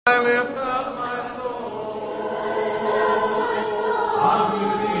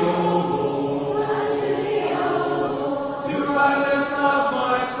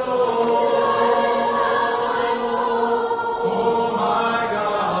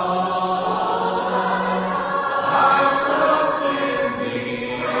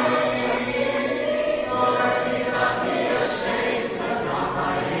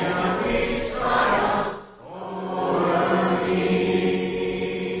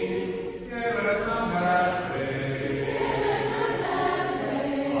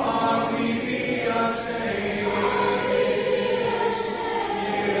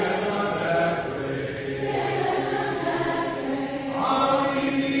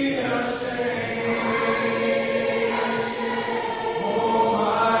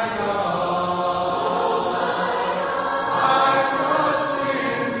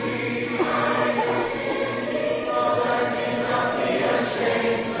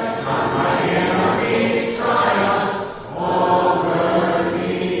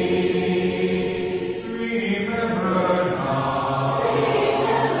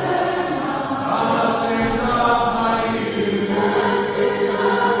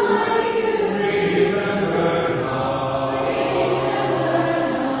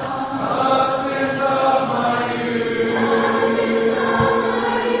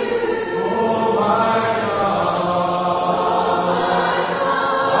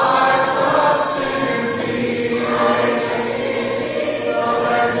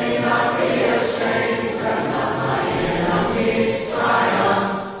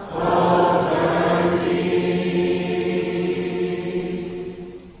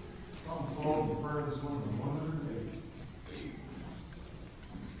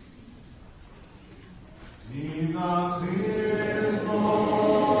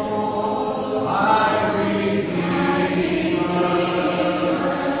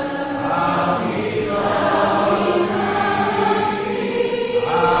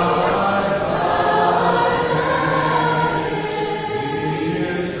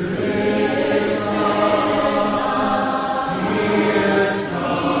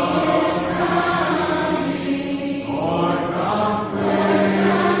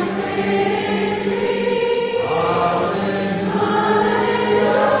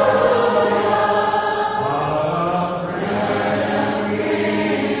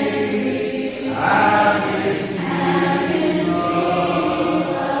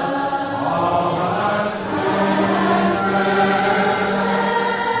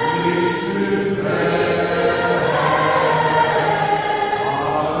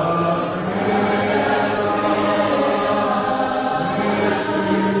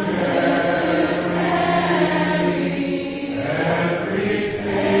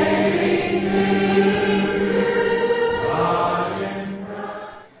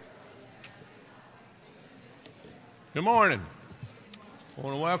Good morning. I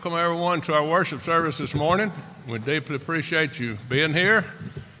want to welcome everyone to our worship service this morning. We deeply appreciate you being here.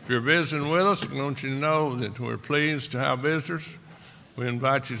 If you're visiting with us, we want you to know that we're pleased to have visitors. We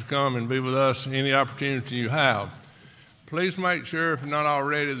invite you to come and be with us any opportunity you have. Please make sure, if not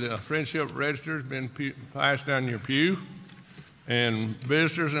already, the friendship register has been passed down your pew. And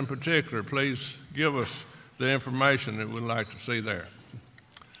visitors in particular, please give us the information that we'd like to see there.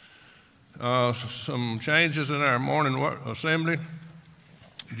 Some changes in our morning assembly.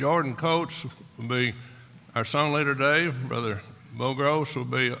 Jordan Coates will be our song leader today. Brother Bo Gross will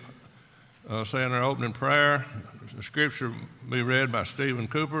be saying our opening prayer. The scripture will be read by Stephen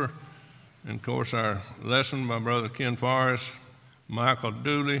Cooper. And of course, our lesson by Brother Ken Forrest, Michael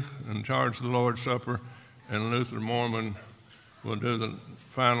Dooley in charge of the Lord's Supper, and Luther Mormon will do the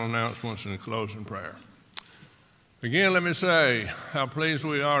final announcements and the closing prayer. Again, let me say how pleased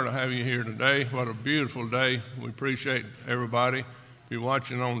we are to have you here today. What a beautiful day. We appreciate everybody. If you're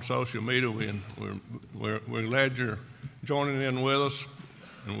watching on social media, we're glad you're joining in with us,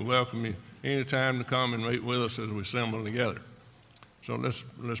 and we welcome you anytime to come and meet with us as we assemble together. So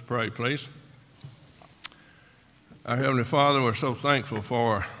let's pray, please. Our Heavenly Father, we're so thankful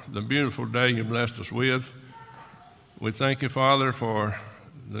for the beautiful day you blessed us with. We thank you, Father, for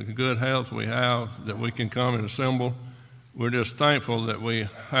the good health we have, that we can come and assemble. We're just thankful that we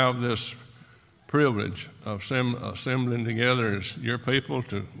have this privilege of assembling together as your people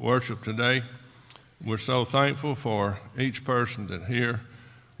to worship today. We're so thankful for each person that's here.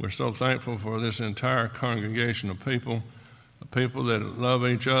 We're so thankful for this entire congregation of people that love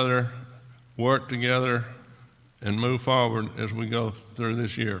each other, work together, and move forward as we go through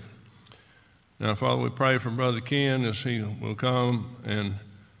this year. Now, Father, we pray for Brother Ken as he will come and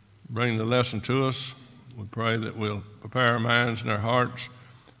bring the lesson to us. We pray that we'll prepare our minds and our hearts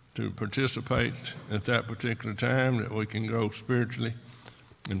to participate at that particular time, that we can grow spiritually.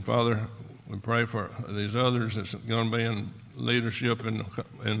 And Father, we pray for these others that's going to be in leadership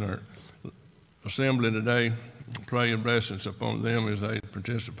in our assembly today. Pray your blessings upon them as they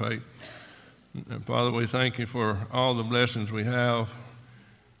participate. And Father, we thank you for all the blessings we have.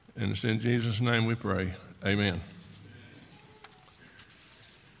 And it's in Jesus' name we pray. Amen.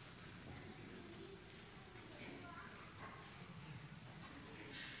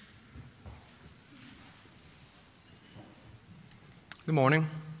 Good morning.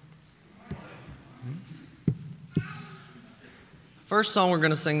 First song we're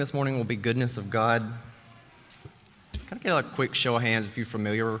going to sing this morning will be Goodness of God. Can I get a quick show of hands if you're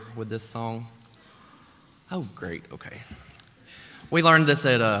familiar with this song? Oh, great. Okay. We learned this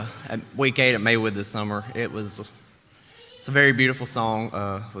at week 8 at Maywood this summer. It's a very beautiful song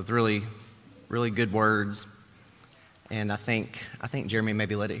with really, really good words. And I think Jeremy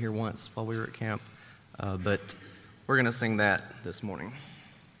maybe led it here once while we were at camp. But we're going to sing that this morning.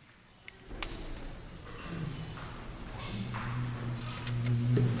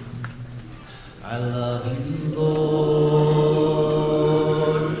 I love you, Lord.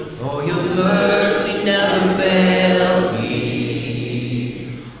 Oh, your mercy never fails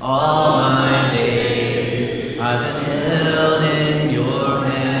me. All my days I've been held in your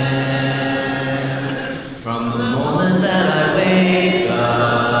hands. From the moment that I wake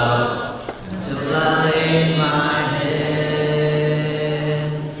up until I lay my head,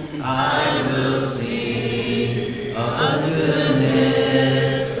 I will sing of the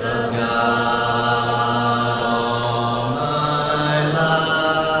goodness of God.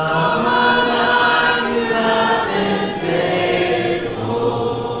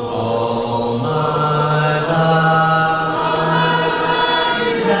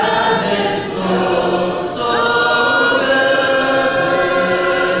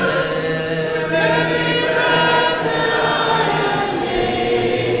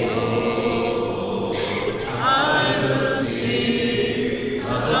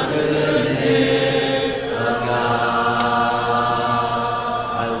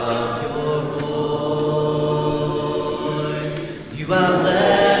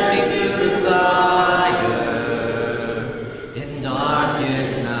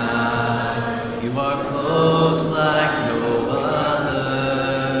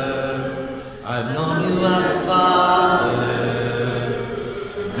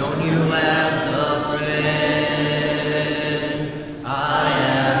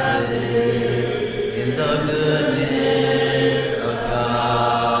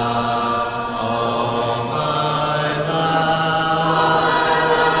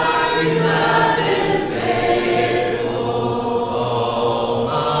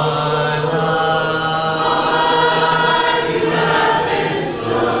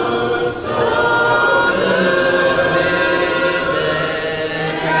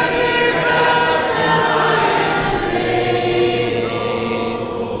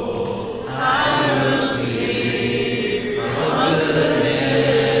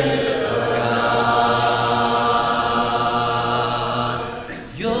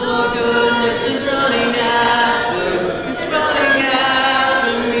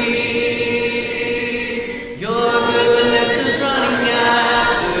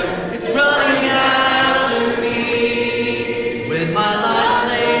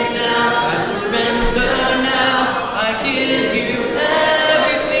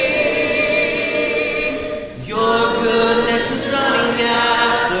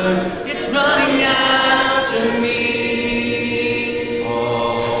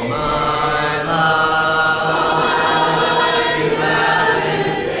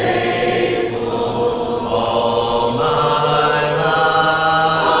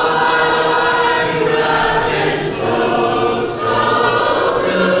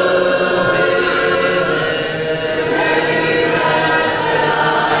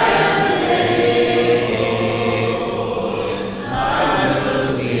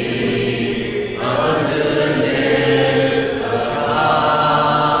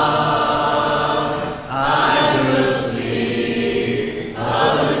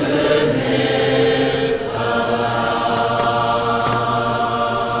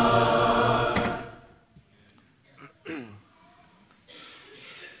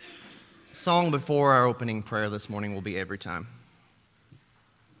 song before our opening prayer this morning will be Every Time.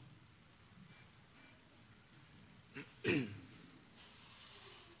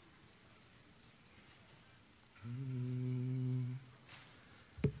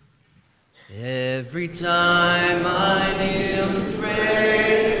 Every time I kneel to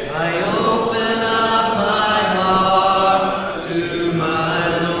pray, I open up my heart to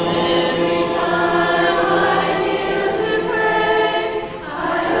my Lord. Every time I kneel to pray,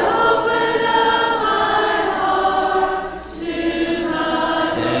 I open up my heart to my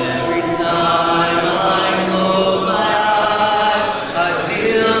Lord. Every time I close my eyes, I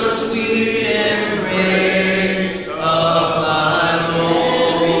feel the sweet embrace of my Lord.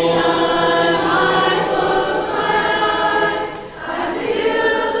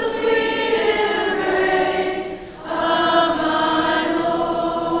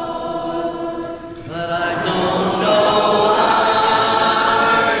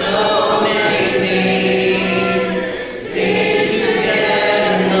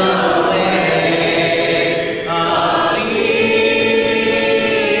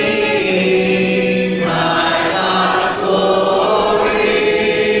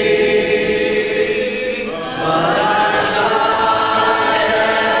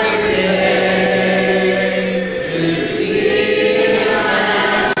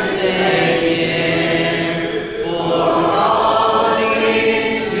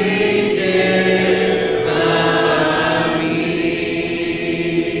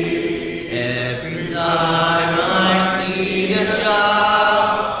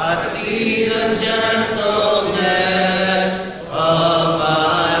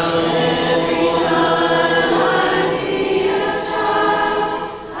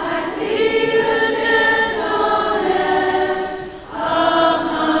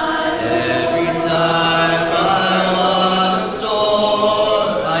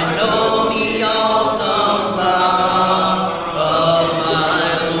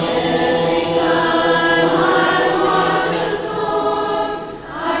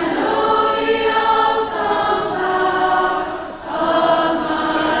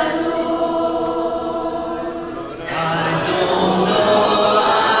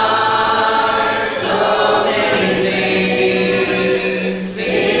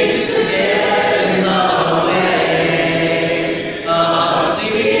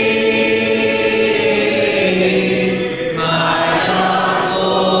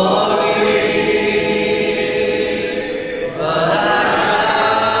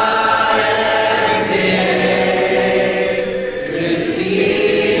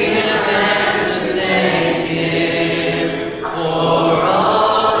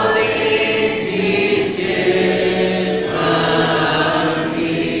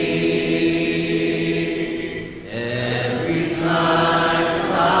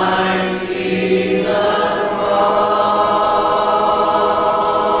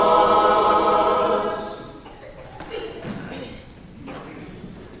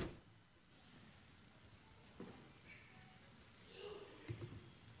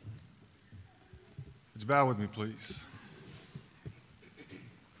 Would you bow with me, please?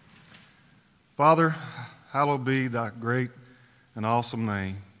 Father, hallowed be thy great and awesome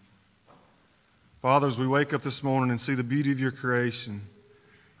name. Father, as we wake up this morning and see the beauty of your creation,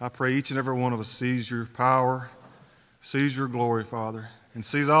 I pray each and every one of us sees your power, sees your glory, Father, and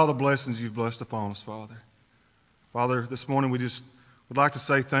sees all the blessings you've blessed upon us, Father. Father, this morning we just would like to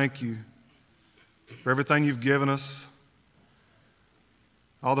say thank you for everything you've given us,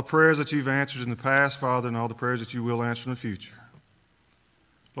 all the prayers that you've answered in the past, Father, and all the prayers that you will answer in the future.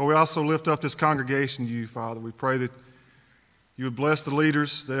 Lord, we also lift up this congregation to you, Father. We pray that you would bless the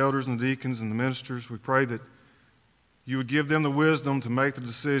leaders, the elders and the deacons and the ministers. We pray that you would give them the wisdom to make the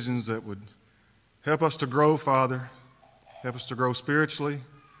decisions that would help us to grow, Father, help us to grow spiritually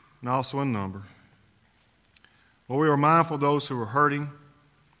and also in number. Lord, we are mindful of those who are hurting,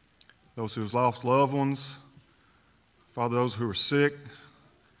 those who have lost loved ones, Father, those who are sick,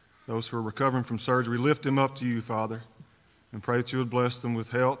 those who are recovering from surgery. Lift them up to you, Father, and pray that you would bless them with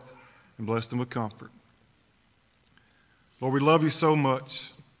health and bless them with comfort. Lord, we love you so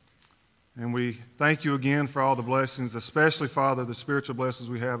much, and we thank you again for all the blessings, especially, Father, the spiritual blessings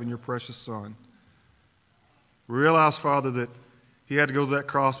we have in your precious Son. We realize, Father, that he had to go to that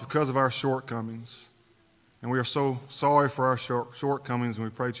cross because of our shortcomings, and we are so sorry for our shortcomings, and we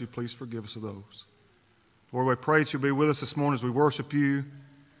pray that you please forgive us of those. Lord, we pray that you'll be with us this morning as we worship you.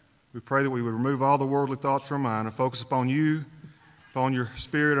 We pray that we would remove all the worldly thoughts from our mind and focus upon you, upon your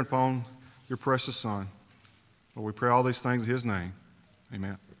Spirit, and upon your precious Son. Lord, we pray all these things in his name.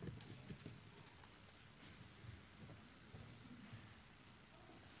 Amen.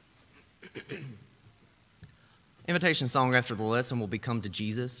 Invitation song after the lesson will be Come to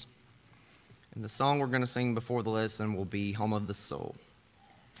Jesus. And the song we're going to sing before the lesson will be Home of the Soul.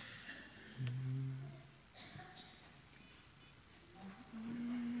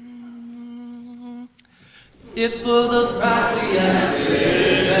 If for the Christ we have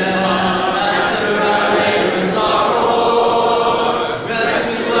saved, at the right hands our Lord,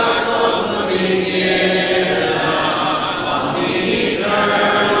 rescue our souls from being given on the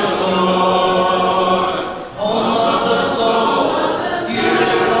eternal shore. Home of the soul,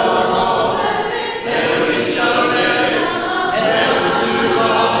 beautiful home, there we shall rest, heaven to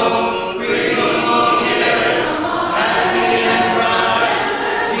roam, free from all care, happy and bright.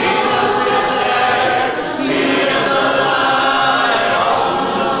 Jesus is there, He is the light of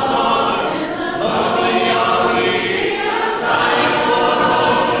the storm. Lonely are we, sighing for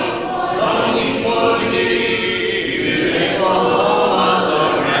home, longing for Thee. Beautiful home of the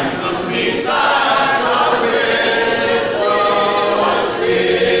ransom beside the Christmas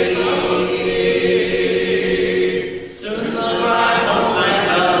tree. Soon the bride home and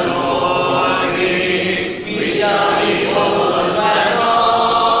adorning, we shall behold the glad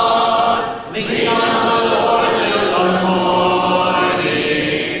dawn. Lean on the Lord till the morning,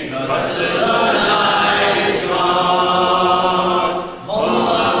 trust till the night is gone. Home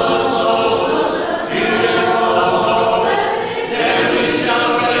of the soul, beautiful home, there we shall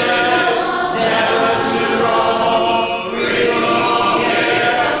rest, never to roam, free from all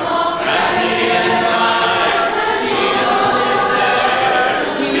care, happy and bright. Jesus is there,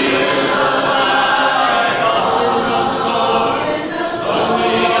 He is the light of the storm.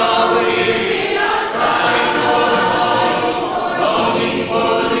 Lonely are we, sighing for home, longing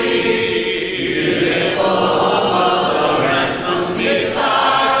for Thee. Beautiful home of the ransom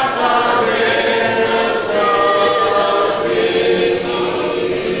beside the Christmas tree.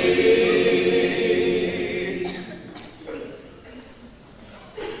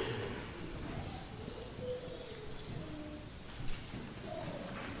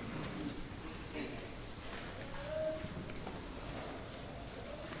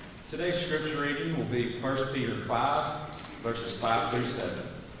 Today's scripture reading will be 1 Peter 5, verses 5 through 7.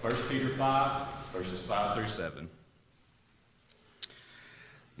 1 Peter 5, verses 5 through 7.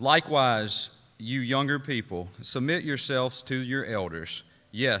 Likewise, you younger people, submit yourselves to your elders.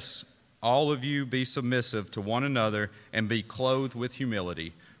 Yes, all of you be submissive to one another and be clothed with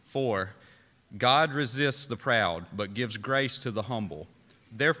humility. For God resists the proud, but gives grace to the humble.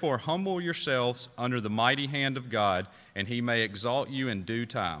 Therefore, humble yourselves under the mighty hand of God, and He may exalt you in due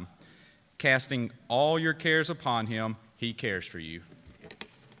time. Casting all your cares upon Him, He cares for you.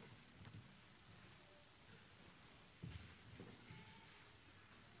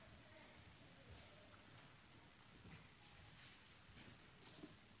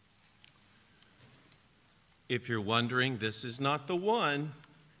 If you're wondering, this is not the one,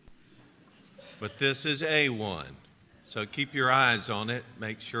 but this is a one. So keep your eyes on it.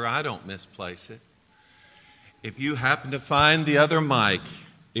 Make sure I don't misplace it. If you happen to find the other mic,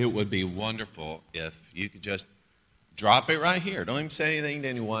 it would be wonderful if you could just drop it right here. Don't even say anything to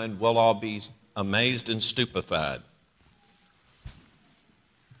anyone. We'll all be amazed and stupefied.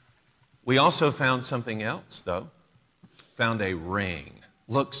 We also found something else, though. Found a ring.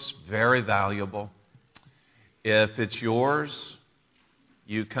 Looks very valuable. If it's yours,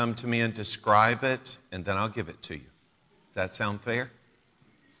 you come to me and describe it, and then I'll give it to you. Does that sound fair?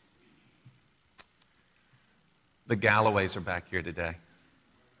 The Galloways are back here today.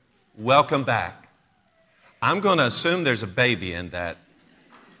 Welcome back. I'm going to assume there's a baby in that.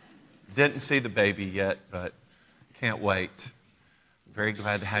 Didn't see the baby yet, but can't wait. Very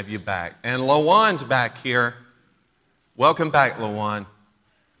glad to have you back. And Lawan's back here. Welcome back, Lawan.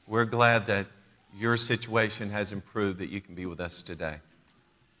 We're glad that your situation has improved, that you can be with us today.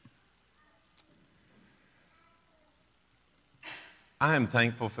 I am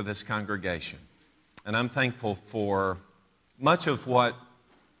thankful for this congregation, and I'm thankful for much of what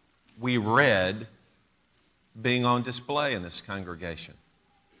we read being on display in this congregation.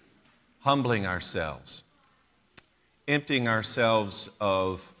 Humbling ourselves, emptying ourselves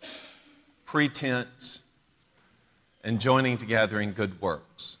of pretense, and joining together in good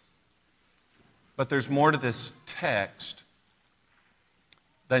works. But there's more to this text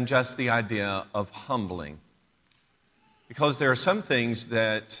than just the idea of humbling. Because there are some things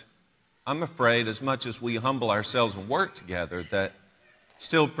that I'm afraid, as much as we humble ourselves and work together, that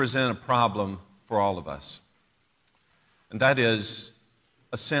still present a problem for all of us. And that is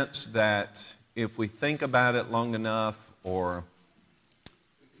a sense that if we think about it long enough, or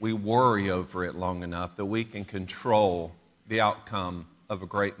we worry over it long enough, that we can control the outcome of a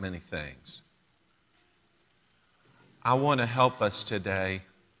great many things. I want to help us today,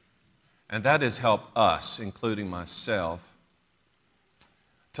 and that is help us, including myself,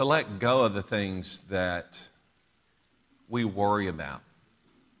 to let go of the things that we worry about,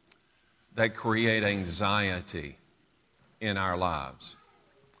 that create anxiety in our lives.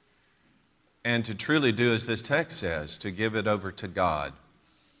 And to truly do as this text says, to give it over to God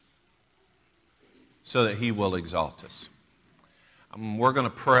so that He will exalt us. We're going to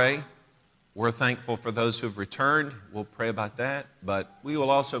pray. We're thankful for those who have returned. We'll pray about that. But we will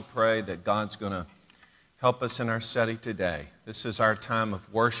also pray that God's going to help us in our study today. This is our time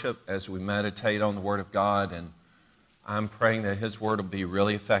of worship as we meditate on the Word of God. And I'm praying that His Word will be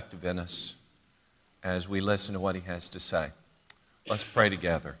really effective in us as we listen to what He has to say. Let's pray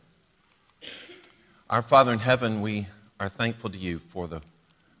together. Our Father in heaven, we are thankful to You for the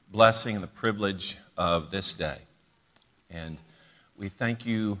blessing and the privilege of this day. And we thank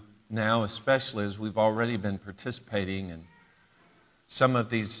You now, especially as we've already been participating in some of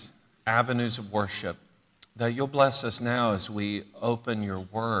these avenues of worship, that You'll bless us now as we open Your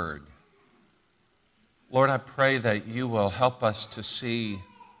Word. Lord, I pray that You will help us to see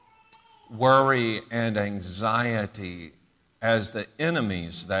worry and anxiety as the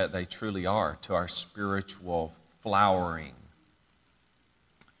enemies that they truly are to our spiritual flowering.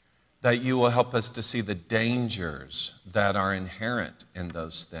 That You will help us to see the dangers that are inherent in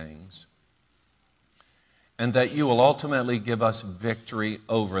those things. And that You will ultimately give us victory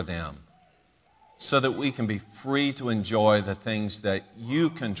over them so that we can be free to enjoy the things that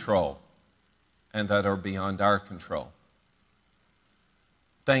You control and that are beyond our control.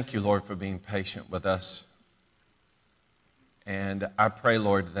 Thank You, Lord, for being patient with us. And I pray,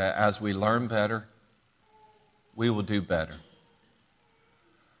 Lord, that as we learn better, we will do better.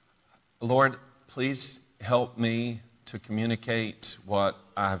 Lord, please help me to communicate what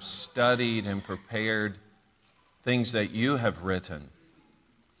I've studied and prepared, things that You have written,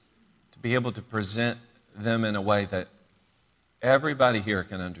 to be able to present them in a way that everybody here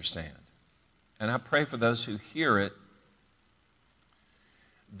can understand. And I pray for those who hear it,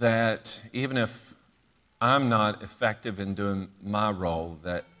 that even if I'm not effective in doing my role,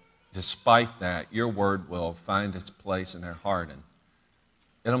 that despite that, Your Word will find its place in their heart and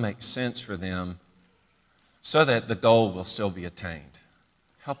it'll make sense for them so that the goal will still be attained.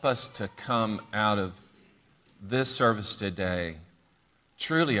 Help us to come out of this service today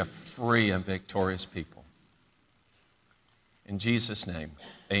truly a free and victorious people. In Jesus' name,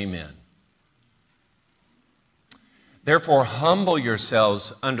 amen. Therefore, humble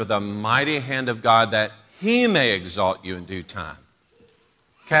yourselves under the mighty hand of God, that He may exalt you in due time,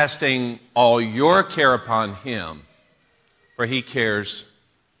 casting all your care upon Him, for He cares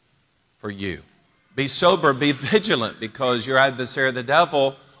for you. Be sober, be vigilant, because your adversary, the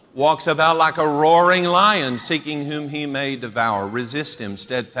devil, walks about like a roaring lion, seeking whom he may devour. Resist him,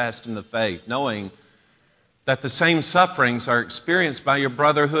 steadfast in the faith, knowing that the same sufferings are experienced by your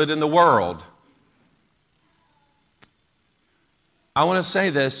brotherhood in the world. I want to say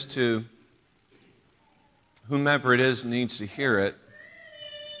this to whomever it is needs to hear it.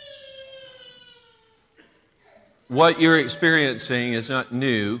 What you're experiencing is not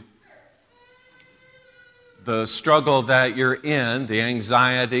new. The struggle that you're in, the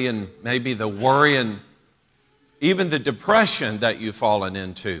anxiety and maybe the worry and even the depression that you've fallen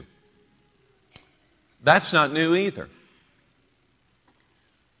into, that's not new either.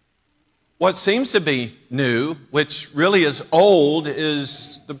 What seems to be new, which really is old,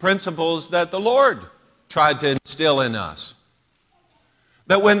 is the principles that the Lord tried to instill in us.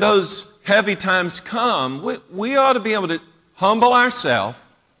 That when those heavy times come, we ought to be able to humble ourselves,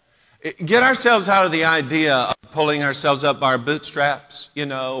 get ourselves out of the idea of pulling ourselves up by our bootstraps,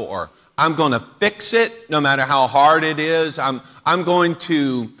 or I'm going to fix it no matter how hard it is. I'm going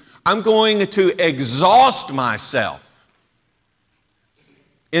to exhaust myself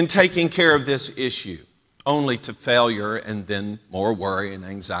in taking care of this issue, only to failure and then more worry and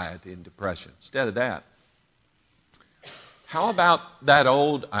anxiety and depression. Instead of that, how about that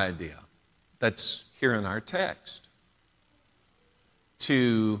old idea that's here in our text?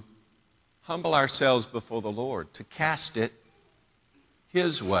 To humble ourselves before the Lord, to cast it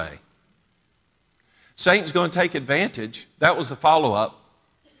His way. Satan's going to take advantage. That was the follow-up.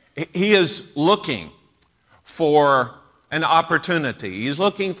 He is looking for an opportunity. He's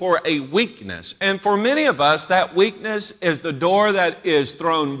looking for a weakness. And for many of us, that weakness is the door that is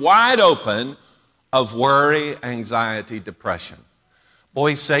thrown wide open of worry, anxiety, depression.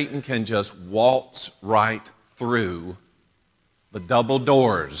 Boy, Satan can just waltz right through the double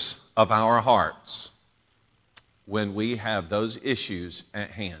doors of our hearts when we have those issues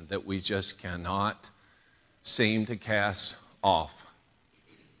at hand that we just cannot seem to cast off.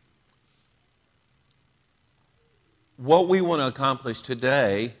 What we want to accomplish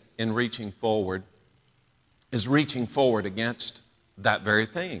today in reaching forward is reaching forward against that very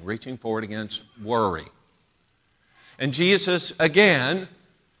thing, reaching forward against worry. And Jesus, again,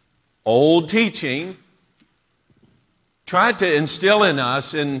 old teaching, tried to instill in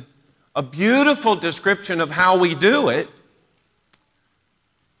us in a beautiful description of how we do it,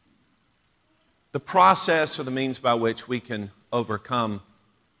 the process or the means by which we can overcome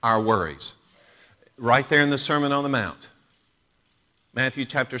our worries. Right there in the Sermon on the Mount, Matthew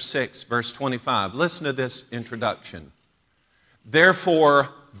chapter 6, verse 25. Listen to this introduction. Therefore,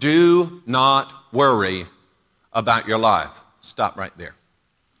 do not worry about your life. Stop right there.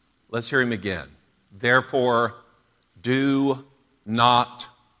 Let's hear him again. Therefore, do not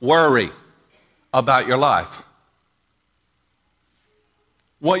worry about your life.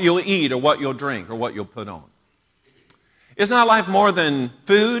 What you'll eat or what you'll drink or what you'll put on. Is not life more than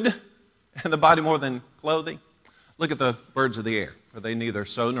food and the body more than clothing? Look at the birds of the air. For they neither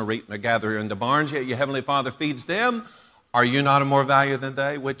sow nor reap nor gather into barns, yet your heavenly Father feeds them. Are you not of more value than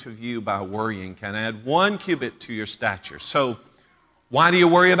they? Which of you by worrying can add 1 cubit to your stature? So why do you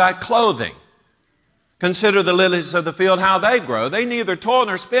worry about clothing? Consider the lilies of the field, how they grow. They neither toil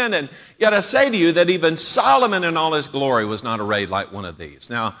nor spin, and yet I say to you that even Solomon in all his glory was not arrayed like one of these.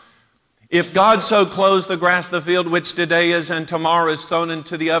 Now, if God so clothes the grass of the field, which today is and tomorrow is thrown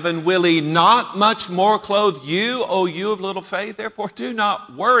into the oven, will he not much more clothe you, O you of little faith? Therefore do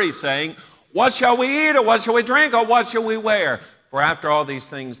not worry, saying, what shall we eat, or what shall we drink, or what shall we wear? For after all these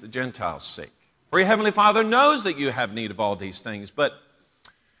things the Gentiles seek. For your heavenly Father knows that you have need of all these things, but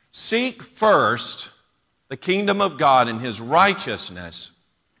seek first the kingdom of God and his righteousness,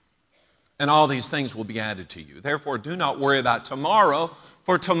 and all these things will be added to you. Therefore do not worry about tomorrow,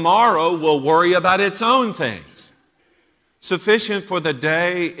 for tomorrow will worry about its own things. Sufficient for the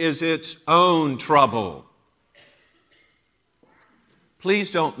day is its own trouble.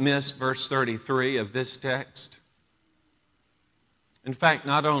 Please don't miss verse 33 of this text. In fact,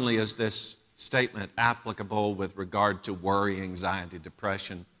 not only is this statement applicable with regard to worry, anxiety,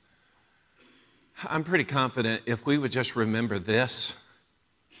 depression, I'm pretty confident if we would just remember this,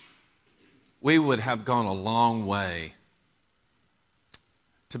 we would have gone a long way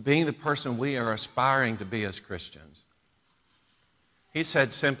to being the person we are aspiring to be as Christians. He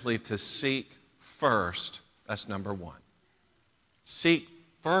said simply to seek first, that's number one. Seek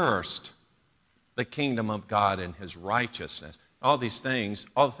first the kingdom of God and his righteousness. All these things,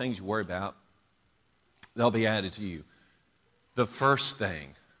 all the things you worry about, they'll be added to you. The first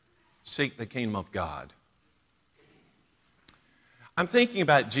thing, seek the kingdom of God. I'm thinking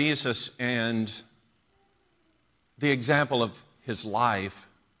about Jesus and the example of his life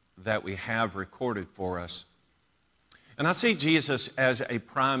that we have recorded for us. And I see Jesus as a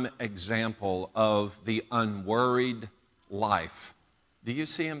prime example of the unworried life. Do you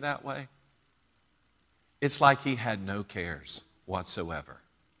see him that way? It's like he had no cares whatsoever.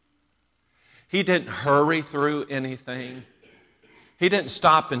 He didn't hurry through anything. He didn't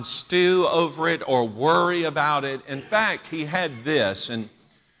stop and stew over it or worry about it. In fact, he had this, and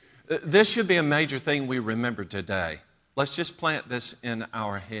this should be a major thing we remember today. Let's just plant this in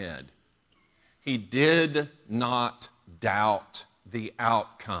our head. He did not doubt the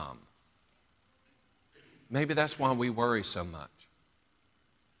outcome. Maybe that's why we worry so much.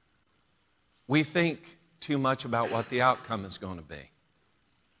 We think too much about what the outcome is going to be.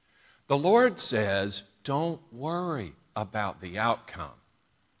 The Lord says, don't worry about the outcome.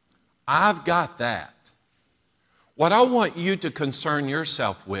 I've got that. What I want you to concern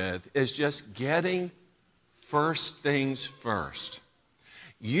yourself with is just getting first things first.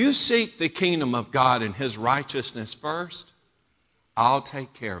 You seek the kingdom of God and his righteousness first, I'll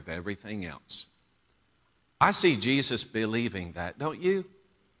take care of everything else. I see Jesus believing that, don't you?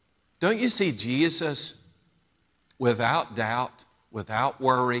 Don't you see Jesus without doubt, without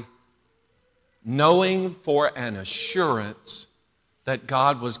worry, knowing for an assurance that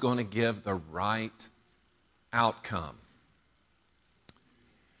God was going to give the right outcome?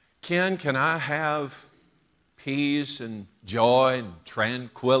 Ken, can I have peace and joy and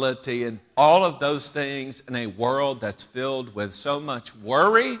tranquility and all of those things in a world that's filled with so much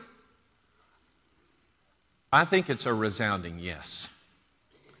worry? I think it's a resounding yes.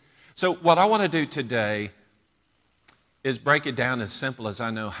 So what I want to do today is break it down as simple as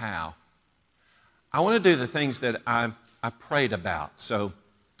I know how. I want to do the things that I prayed about. So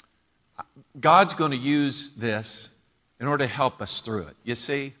God's going to use this in order to help us through it. You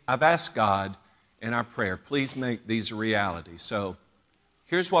see, I've asked God in our prayer. Please make these a reality. So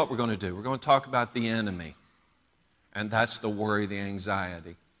here's what we're going to do. We're going to talk about the enemy, and that's the worry, the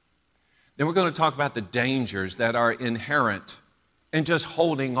anxiety. Then we're going to talk about the dangers that are inherent in just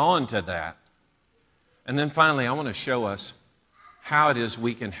holding on to that. And then finally, I want to show us how it is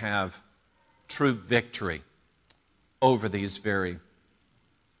we can have true victory over these very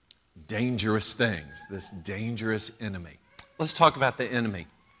dangerous things, this dangerous enemy. Let's talk about the enemy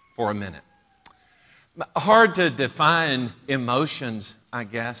for a minute. Hard to define emotions, I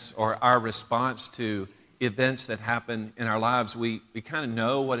guess, or our response to events that happen in our lives. We kind of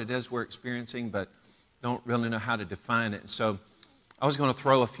know what it is we're experiencing, but don't really know how to define it. So I was going to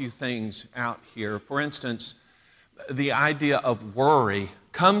throw a few things out here. For instance, the idea of worry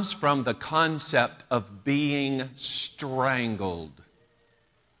comes from the concept of being strangled.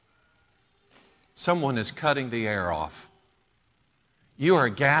 Someone is cutting the air off. You are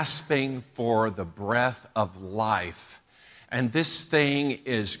gasping for the breath of life, and this thing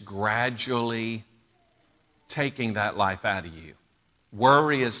is gradually taking that life out of you.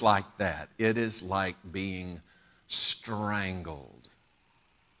 Worry is like that. It is like being strangled.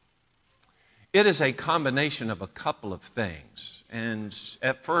 It is a combination of a couple of things, and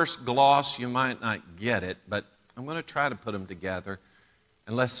at first gloss you might not get it, but I'm going to try to put them together,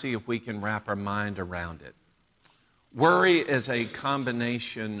 and let's see if we can wrap our mind around it. Worry is a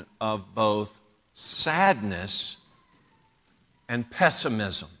combination of both sadness and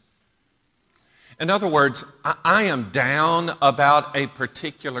pessimism. In other words, I am down about a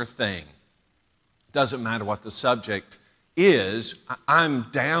particular thing. Doesn't matter what the subject is, I'm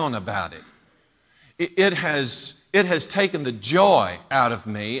down about it. It has taken the joy out of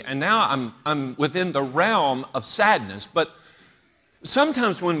me, and now I'm within the realm of sadness. But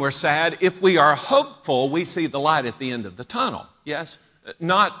sometimes when we're sad, if we are hopeful, we see the light at the end of the tunnel. Yes?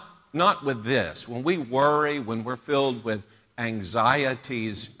 Not with this. When we worry, when we're filled with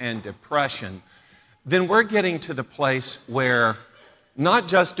anxieties and depression, then we're getting to the place where not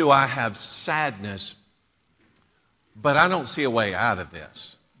just do I have sadness, but I don't see a way out of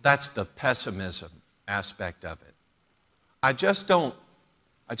this. That's the pessimism aspect of it. I just don't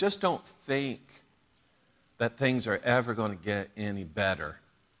think that things are ever going to get any better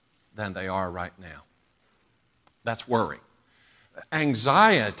than they are right now. That's worry.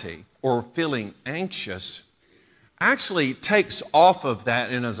 Anxiety, or feeling anxious, actually takes off of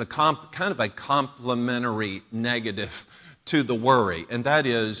that and is a kind of a complementary negative to the worry. And that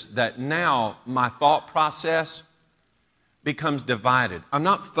is that now my thought process becomes divided. I'm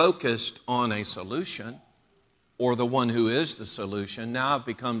not focused on a solution or the one who is the solution. Now I've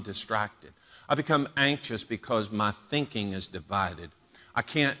become distracted. I become anxious because my thinking is divided. I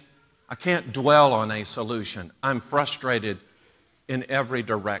can't dwell on a solution. I'm frustrated in every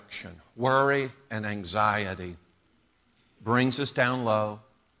direction. Worry and anxiety brings us down low,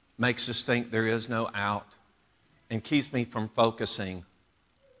 makes us think there is no out, and keeps me from focusing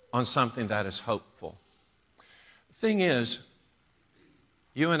on something that is hopeful. The thing is,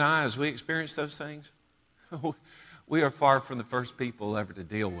 you and I, as we experience those things, we are far from the first people ever to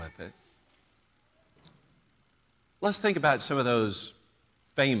deal with it. Let's think about some of those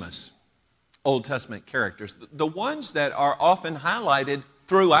famous Old Testament characters, the ones that are often highlighted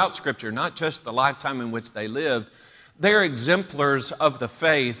throughout Scripture, not just the lifetime in which they lived. They're exemplars of the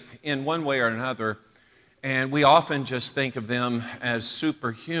faith in one way or another, and we often just think of them as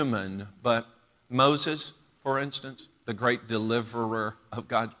superhuman. But Moses, for instance, the great deliverer of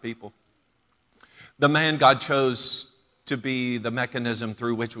God's people, the man God chose to be the mechanism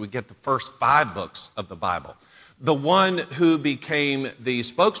through which we get the first 5 books of the Bible, the one who became the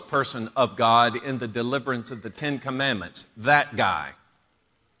spokesperson of God in the deliverance of the 10 Commandments, that guy.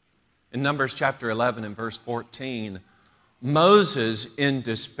 In Numbers chapter 11 and verse 14, Moses in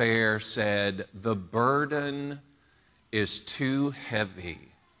despair said, "The burden is too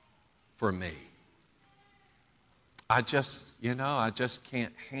heavy for me. I just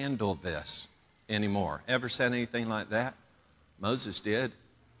can't handle this anymore." Ever said anything like that? Moses did.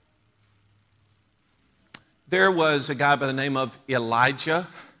 There was a guy by the name of Elijah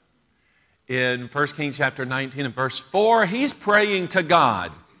in 1 Kings chapter 19 and verse 4. He's praying to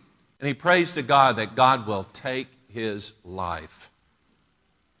God, and he prays to God that God will take his life.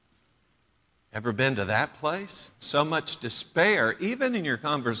 Ever been to that place? So much despair, even in your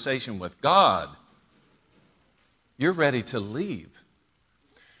conversation with God. You're ready to leave.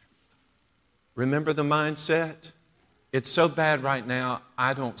 Remember the mindset? It's so bad right now,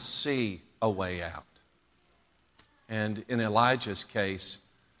 I don't see a way out. And in Elijah's case,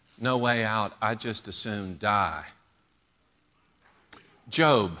 no way out, I just as soon die.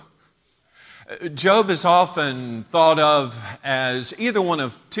 Job. Job is often thought of as either one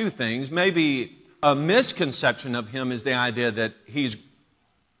of two things. Maybe a misconception of him is the idea that he's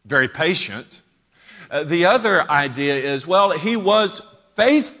very patient. The other idea is, well, he was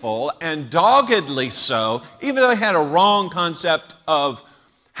faithful and doggedly so, even though he had a wrong concept of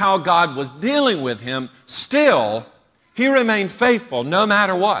how God was dealing with him, still, he remained faithful no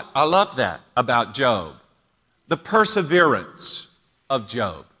matter what. I love that about Job, the perseverance of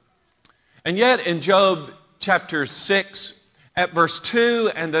Job. And yet in Job chapter 6, at verse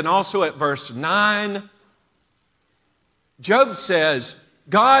 2, and then also at verse 9, Job says,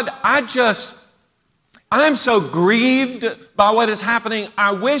 God, I'm so grieved by what is happening.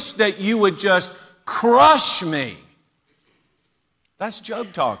 I wish that you would just crush me. That's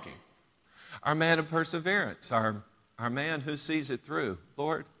Job talking. Our man of perseverance, our man who sees it through.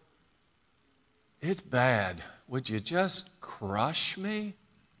 Lord, it's bad. Would you just crush me?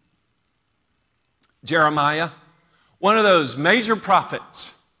 Jeremiah, one of those major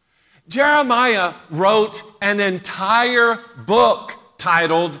prophets. Jeremiah wrote an entire book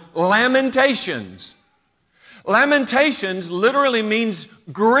titled Lamentations. Lamentations literally means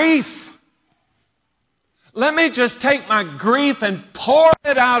grief. Let me just take my grief and pour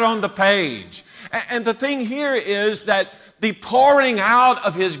it out on the page. And the thing here is that the pouring out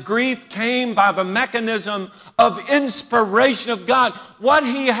of his grief came by the mechanism of inspiration of God. What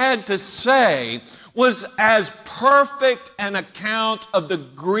he had to say was as perfect an account of the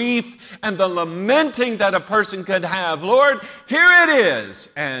grief and the lamenting that a person could have. Lord, here it is.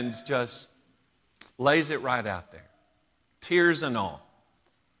 And just lays it right out there. Tears and all.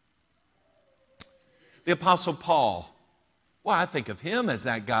 The Apostle Paul, well, I think of him as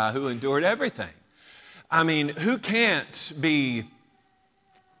that guy who endured everything. I mean, who can't be,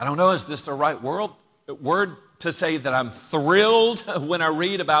 I don't know, is this the right word to say that I'm thrilled when I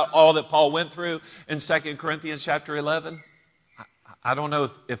read about all that Paul went through in 2 Corinthians chapter 11? I don't know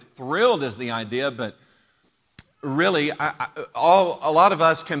if thrilled is the idea, but really, a lot of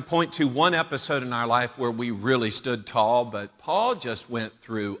us can point to one episode in our life where we really stood tall, but Paul just went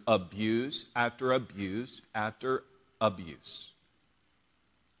through abuse after abuse after abuse.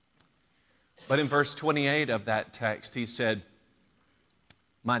 But in verse 28 of that text, he said,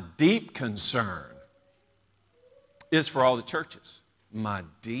 my deep concern is for all the churches. My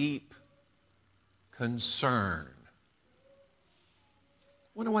deep concern. I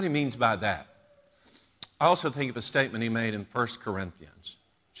wonder what he means by that. I also think of a statement he made in 1 Corinthians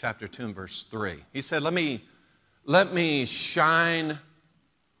chapter 2 and verse 3. He said, let me shine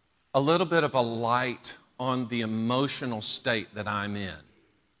a little bit of a light on the emotional state that I'm in.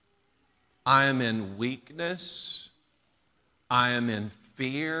 I am in weakness. I am in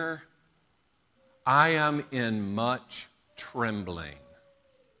fear. I am in much trembling.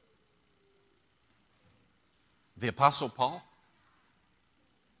 The Apostle Paul,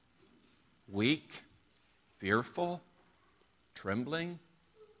 weak, fearful, trembling.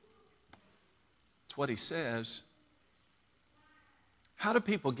 That's what he says. How do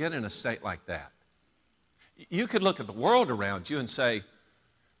people get in a state like that? You could look at the world around you and say,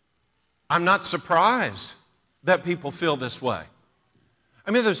 I'm not surprised that people feel this way.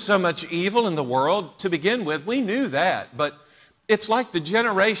 I mean, there's so much evil in the world to begin with. We knew that, but it's like the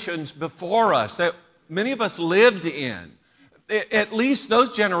generations before us that many of us lived in. At least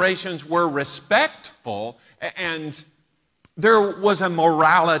those generations were respectful and there was a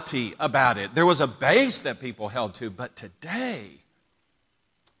morality about it. There was a base that people held to, but today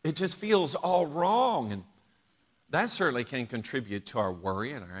it just feels all wrong, and that certainly can contribute to our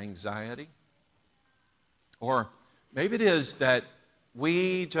worry and our anxiety. Or maybe it is that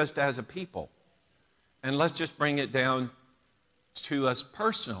we just as a people, and let's just bring it down to us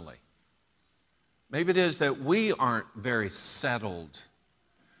personally, maybe it is that we aren't very settled,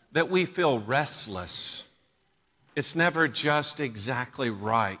 that we feel restless. It's never just exactly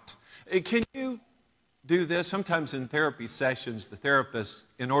right. Can you do this? Sometimes in therapy sessions, the therapist,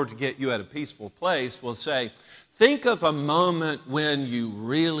 in order to get you at a peaceful place, will say, think of a moment when you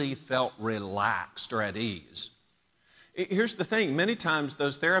really felt relaxed or at ease. Here's the thing. Many times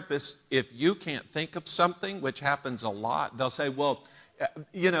those therapists, if you can't think of something, which happens a lot, they'll say, well,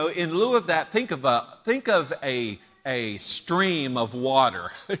 in lieu of that, think of a stream of water.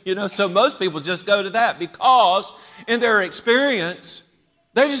 So most people just go to that because in their experience,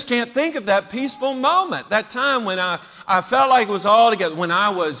 they just can't think of that peaceful moment, that time when I felt like it was all together, when I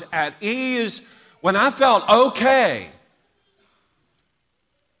was at ease, when I felt okay.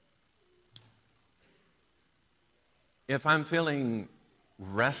 If I'm feeling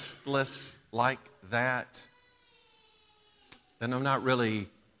restless like that, then I'm not really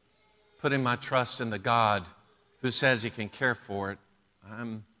putting my trust in the God who says he can care for it.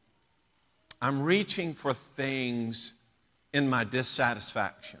 I'm reaching for things in my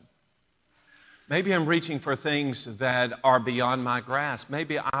dissatisfaction. Maybe I'm reaching for things that are beyond my grasp.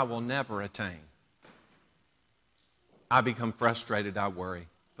 Maybe I will never attain. I become frustrated, I worry,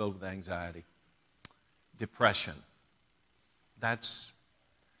 filled with anxiety. Depression. That's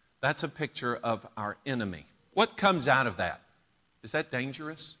a picture of our enemy. What comes out of that? Is that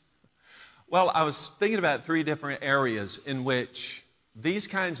dangerous? Well, I was thinking about 3 different areas in which these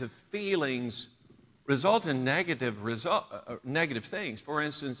kinds of feelings result in negative things. For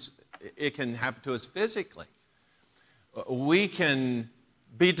instance, it can happen to us physically. We can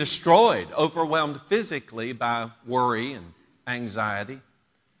be destroyed, overwhelmed physically by worry and anxiety,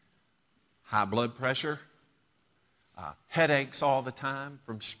 high blood pressure, headaches all the time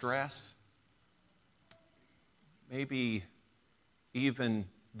from stress, maybe even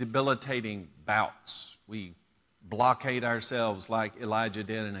debilitating bouts. We blockade ourselves like Elijah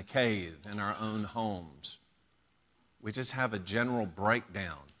did in a cave in our own homes. We just have a general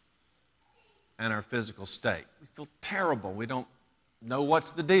breakdown in our physical state. We feel terrible. We don't know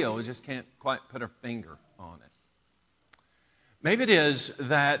what's the deal. We just can't quite put our finger on it. Maybe it is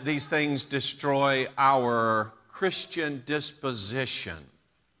that these things destroy our Christian disposition.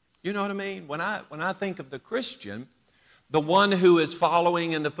 You know what I mean? When I think of the Christian, the one who is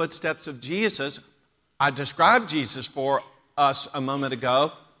following in the footsteps of Jesus, I described Jesus for us a moment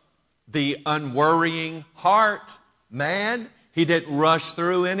ago, the unworrying heart man. He didn't rush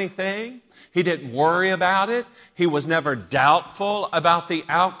through anything. He didn't worry about it. He was never doubtful about the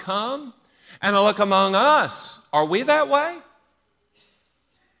outcome. And I look among us, are we that way?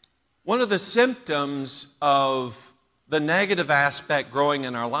 One of the symptoms of the negative aspect growing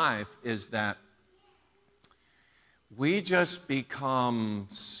in our life is that we just become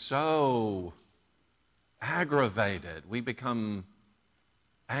so aggravated. We become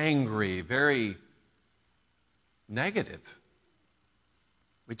angry, very negative.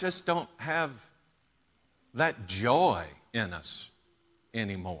 We just don't have that joy in us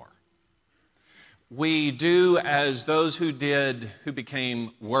anymore. We do as those who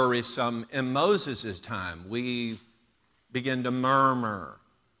became worrisome in Moses' time. We begin to murmur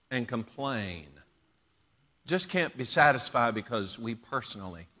and complain. Just can't be satisfied because we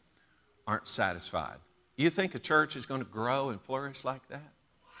personally aren't satisfied. You think a church is going to grow and flourish like that?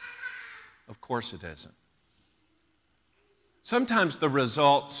 Of course it isn't. Sometimes the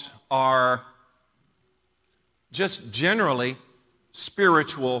results are just generally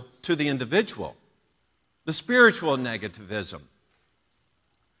spiritual to the individual. The spiritual negativism.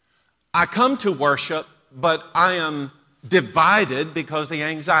 I come to worship, but I am divided because the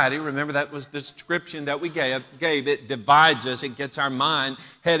anxiety, remember that was the description that we gave, it divides us, it gets our mind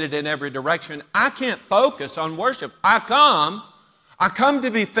headed in every direction. I can't focus on worship. I come to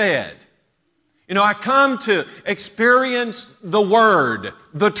be fed. You know, I come to experience the Word,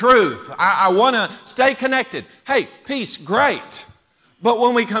 the truth. I want to stay connected. Hey, peace, great. But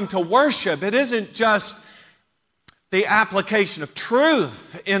when we come to worship, it isn't just the application of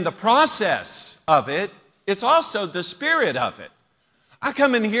truth in the process of it, it's also the spirit of it. I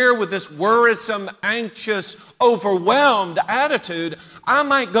come in here with this worrisome, anxious, overwhelmed attitude. I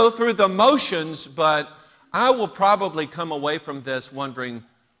might go through the motions, but I will probably come away from this wondering,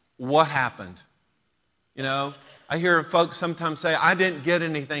 what happened? You know, I hear folks sometimes say, I didn't get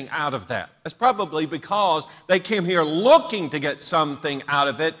anything out of that. That's probably because they came here looking to get something out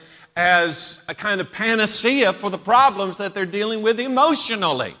of it as a kind of panacea for the problems that they're dealing with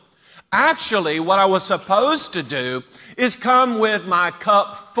emotionally. Actually, what I was supposed to do is come with my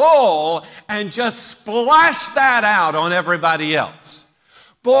cup full and just splash that out on everybody else.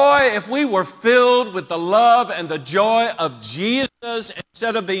 Boy, if we were filled with the love and the joy of Jesus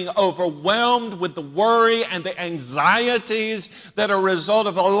instead of being overwhelmed with the worry and the anxieties that are a result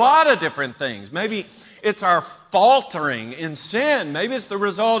of a lot of different things. Maybe it's our faltering in sin. Maybe it's the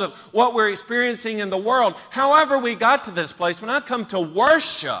result of what we're experiencing in the world. However we got to this place, when I come to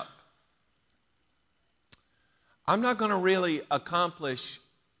worship, I'm not going to really accomplish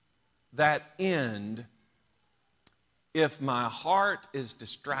that end if my heart is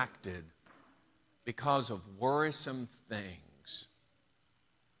distracted because of worrisome things.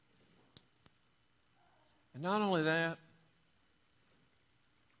 And not only that,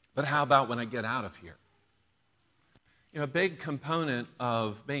 but how about when I get out of here? You know, a big component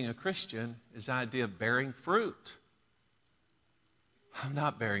of being a Christian is the idea of bearing fruit. I'm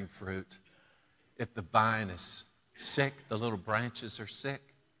not bearing fruit if the vine is sick, the little branches are sick.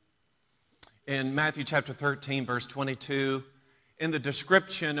 In Matthew chapter 13, verse 22, in the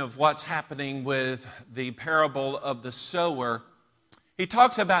description of what's happening with the parable of the sower, he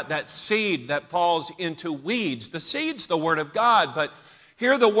talks about that seed that falls into weeds. The seed's the Word of God, but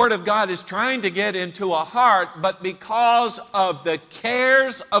here the Word of God is trying to get into a heart, but because of the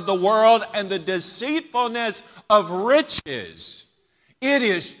cares of the world and the deceitfulness of riches, it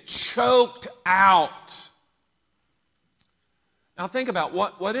is choked out. Now think about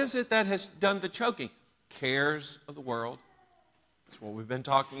what is it that has done the choking? Cares of the world. That's what we've been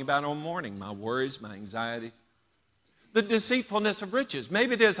talking about all morning. My worries, my anxieties. The deceitfulness of riches.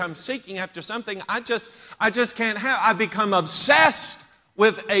 Maybe it is I'm seeking after something I just can't have. I become obsessed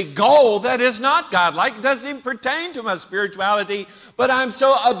with a goal that is not godlike. It doesn't even pertain to my spirituality, but I'm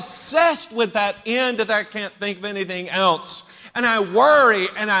so obsessed with that end that I can't think of anything else. And I worry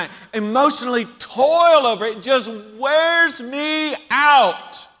and I emotionally toil over it. It just wears me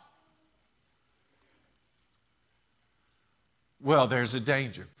out. Well, there's a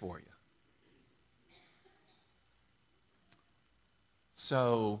danger for you.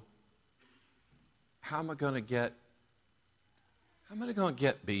 So, how am I going to get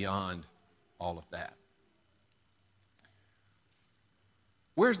beyond all of that?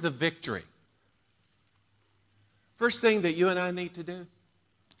 Where's the victory? First thing that you and I need to do,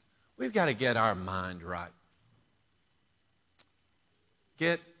 we've got to get our mind right.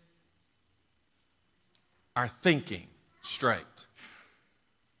 Get our thinking straight.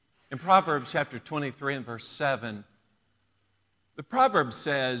 In Proverbs chapter 23 and verse 7, the proverb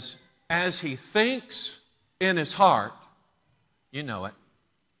says, as he thinks in his heart, you know it,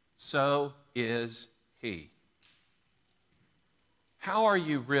 so is he. How are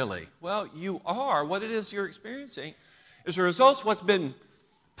you really? Well, you are. What it is you're experiencing is a result of what's been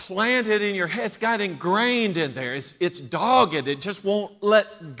planted in your head. It's got ingrained in there. It's dogged. It just won't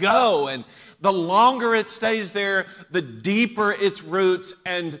let go. And the longer it stays there, the deeper its roots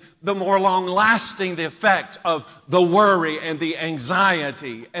and the more long-lasting the effect of the worry and the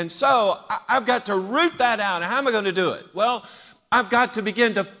anxiety. And so I've got to root that out. How am I going to do it? Well, I've got to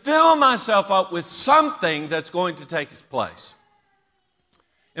begin to fill myself up with something that's going to take its place.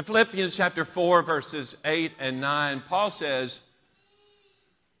 In Philippians chapter 4, verses 8 and 9, Paul says,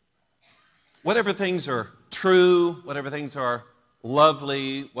 whatever things are true, whatever things are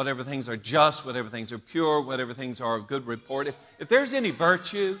lovely, whatever things are just, whatever things are pure, whatever things are of good report, if there's any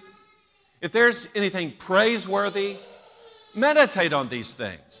virtue, if there's anything praiseworthy, meditate on these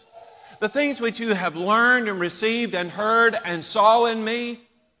things. The things which you have learned and received and heard and saw in me,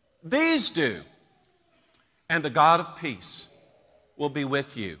 these do. And the God of peace will be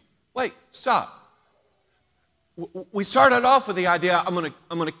with you. Wait, stop. We started off with the idea, I'm going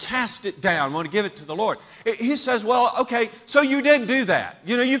to cast it down. I'm going to give it to the Lord. He says, well, okay, so you did do that.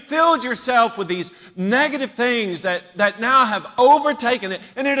 You know, you filled yourself with these negative things that now have overtaken it,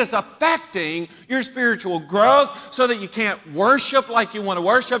 and it is affecting your spiritual growth so that you can't worship like you want to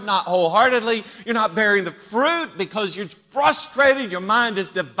worship, not wholeheartedly. You're not bearing the fruit because you're frustrated. Your mind is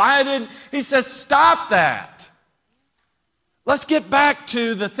divided. He says, stop that. Let's get back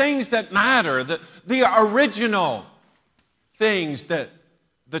to the things that matter, the original things that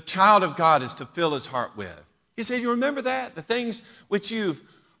the child of God is to fill his heart with. He said, you remember that? The things which you've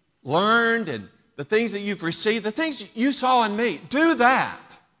learned and the things that you've received, the things you saw in me, do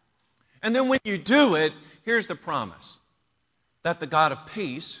that. And then when you do it, here's the promise, that the God of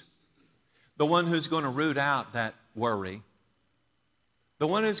peace, the one who's going to root out that worry, the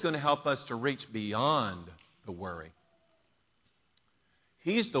one who's going to help us to reach beyond the worry,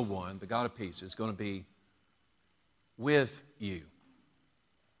 He's the one, the God of peace, is going to be with you. You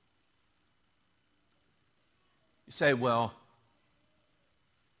say, well,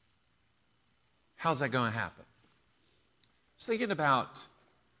 how's that going to happen? I was thinking about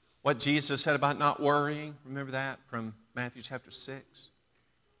what Jesus said about not worrying. Remember that from Matthew chapter 6?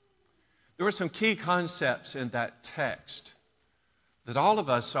 There were some key concepts in that text that all of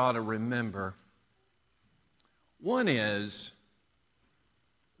us ought to remember. One is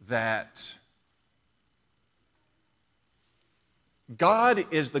that God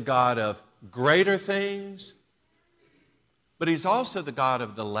is the God of greater things, but He's also the God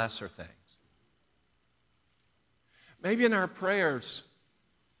of the lesser things. Maybe in our prayers,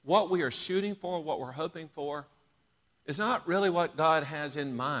 what we are shooting for, what we're hoping for, is not really what God has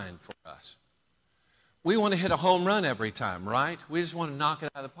in mind for us. We want to hit a home run every time, right? We just want to knock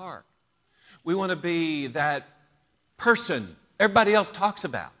it out of the park. We want to be that person everybody else talks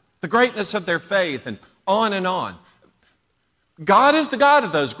about, the greatness of their faith, and on and on. God is the God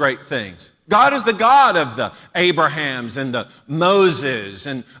of those great things. God is the God of the Abrahams and the Moses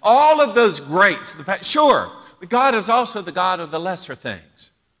and all of those greats. Sure, But God is also the God of the lesser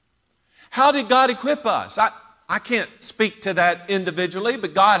things. How did God equip us? I can't speak to that individually,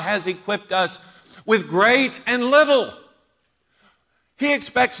 but God has equipped us with great and little. He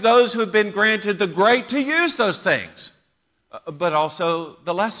expects those who have been granted the great to use those things, but also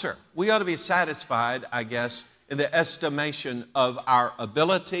the lesser. We ought to be satisfied, I guess, in the estimation of our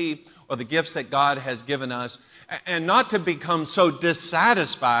ability or the gifts that God has given us, and not to become so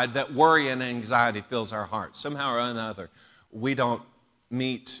dissatisfied that worry and anxiety fills our hearts. Somehow or another, we don't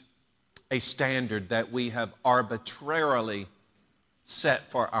meet a standard that we have arbitrarily set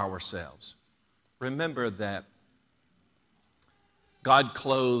for ourselves. Remember that God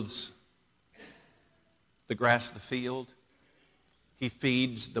clothes the grass of the field. He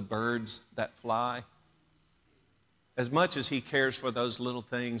feeds the birds that fly. As much as He cares for those little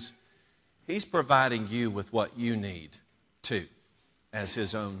things, He's providing you with what you need too, as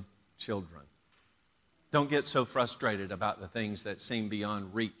His own children. Don't get so frustrated about the things that seem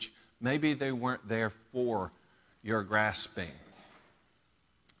beyond reach. Maybe they weren't there for your grasping.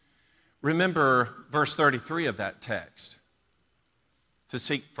 Remember verse 33 of that text. To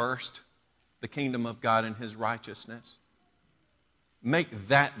seek first the kingdom of God and His righteousness. Make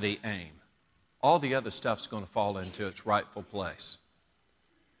that the aim. All the other stuff's going to fall into its rightful place.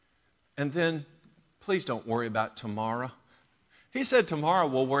 And then, please don't worry about tomorrow. He said tomorrow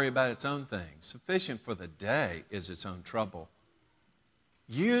will worry about its own things. Sufficient for the day is its own trouble.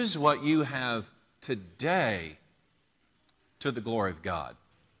 Use what you have today to the glory of God.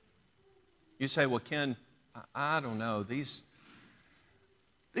 You say, well, Ken, I don't know. These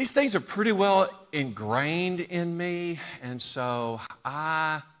things are pretty well ingrained in me, and so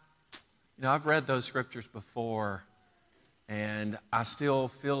I've read those scriptures before, and I still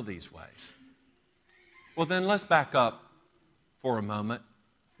feel these ways. Well, then let's back up for a moment.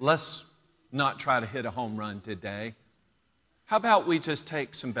 Let's not try to hit a home run today. How about we just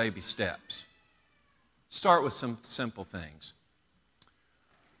take some baby steps? Start with some simple things,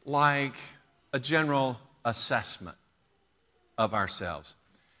 like a general assessment of ourselves.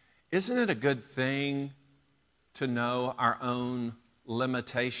 Isn't it a good thing to know our own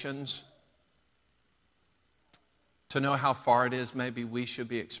limitations? To know how far it is maybe we should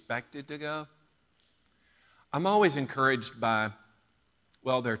be expected to go? I'm always encouraged by,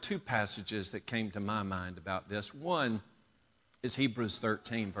 there are two passages that came to my mind about this. One is Hebrews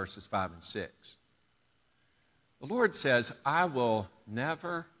 13, verses 5 and 6. The Lord says, I will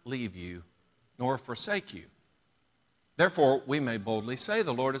never leave you nor forsake you. Therefore, we may boldly say,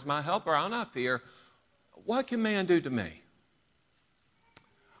 the Lord is my helper, I'll not fear. What can man do to me?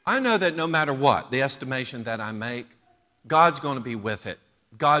 I know that no matter what, the estimation that I make, God's going to be with it.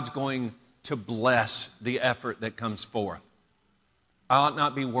 God's going to bless the effort that comes forth. I ought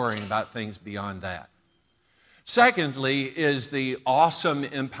not be worrying about things beyond that. Secondly is the awesome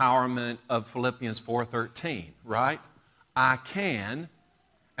empowerment of Philippians 4:13, right? I can,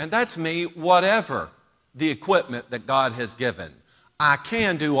 and that's me, whatever the equipment that God has given. I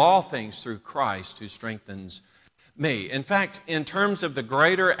can do all things through Christ who strengthens me. In fact, in terms of the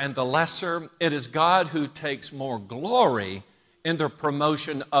greater and the lesser, it is God who takes more glory in the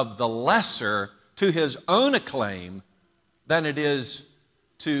promotion of the lesser to His own acclaim than it is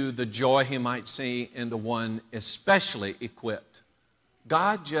to the joy He might see in the one especially equipped.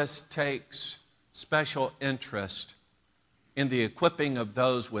 God just takes special interest in the equipping of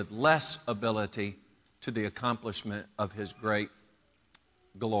those with less ability to the accomplishment of His great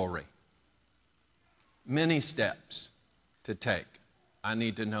glory. Many steps to take. I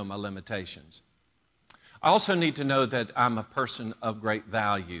need to know my limitations. I also need to know that I'm a person of great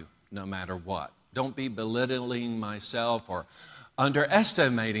value no matter what. Don't be belittling myself or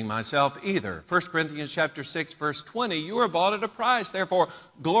underestimating myself either. 1 Corinthians chapter 6, verse 20, you are bought at a price. Therefore,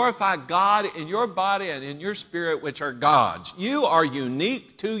 glorify God in your body and in your spirit, which are God's. You are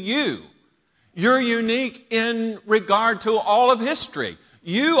unique to you. You're unique in regard to all of history.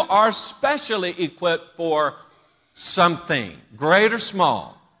 You are specially equipped for something, great or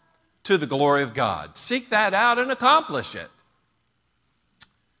small, to the glory of God. Seek that out and accomplish it.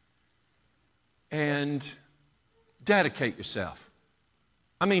 And dedicate yourself.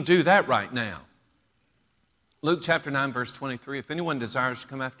 Do that right now. Luke chapter 9, verse 23, if anyone desires to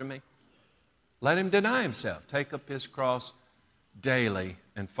come after me, let him deny himself, take up his cross daily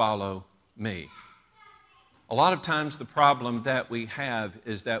and follow me. A lot of times the problem that we have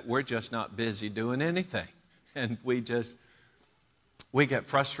is that we're just not busy doing anything. And we get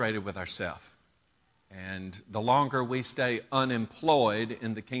frustrated with ourselves. And the longer we stay unemployed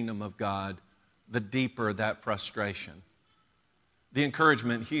in the kingdom of God, the deeper that frustration. The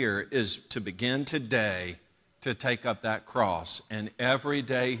encouragement here is to begin today to take up that cross and every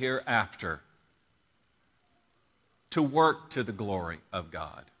day hereafter to work to the glory of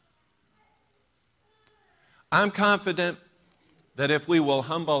God. I'm confident that if we will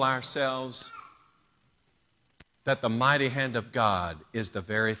humble ourselves, that the mighty hand of God is the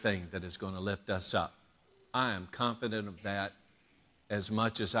very thing that is going to lift us up. I am confident of that as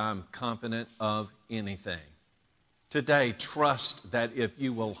much as I'm confident of anything. Today, trust that if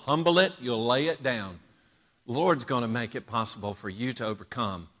you will humble it, you'll lay it down, the Lord's going to make it possible for you to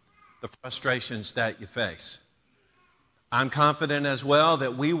overcome the frustrations that you face. I'm confident as well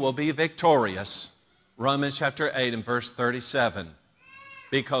that we will be victorious. Romans chapter 8 and verse 37,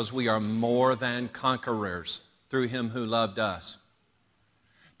 because we are more than conquerors through Him who loved us.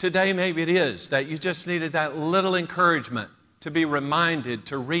 Today, maybe it is that you just needed that little encouragement to be reminded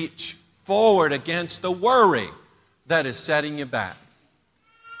to reach forward against the worry that is setting you back.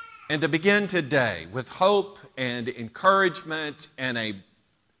 And to begin today with hope and encouragement and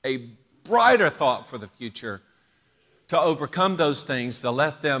a brighter thought for the future, to overcome those things, to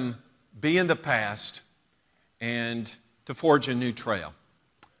let them be in the past, and to forge a new trail,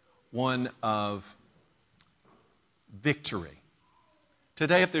 one of victory.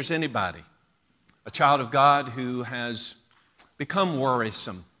 Today, if there's anybody, a child of God who has become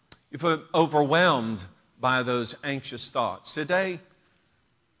worrisome, if you're overwhelmed by those anxious thoughts, today,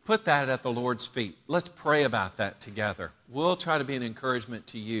 put that at the Lord's feet. Let's pray about that together. We'll try to be an encouragement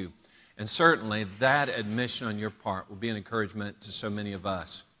to you. And certainly that admission on your part will be an encouragement to so many of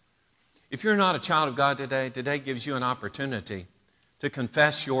us. If you're not a child of God today, today gives you an opportunity to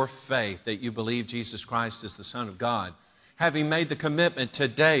confess your faith that you believe Jesus Christ is the Son of God. Having made the commitment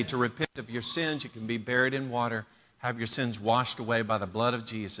today to repent of your sins, you can be buried in water, have your sins washed away by the blood of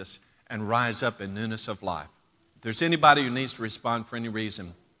Jesus, and rise up in newness of life. If there's anybody who needs to respond for any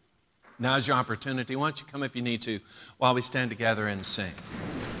reason, now's your opportunity. Why don't you come if you need to while we stand together and sing.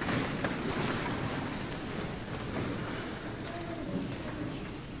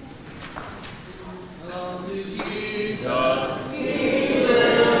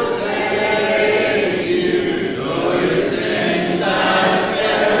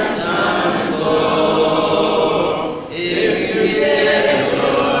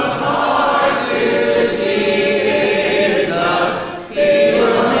 He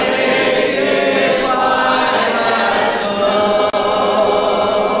will make it white as snow.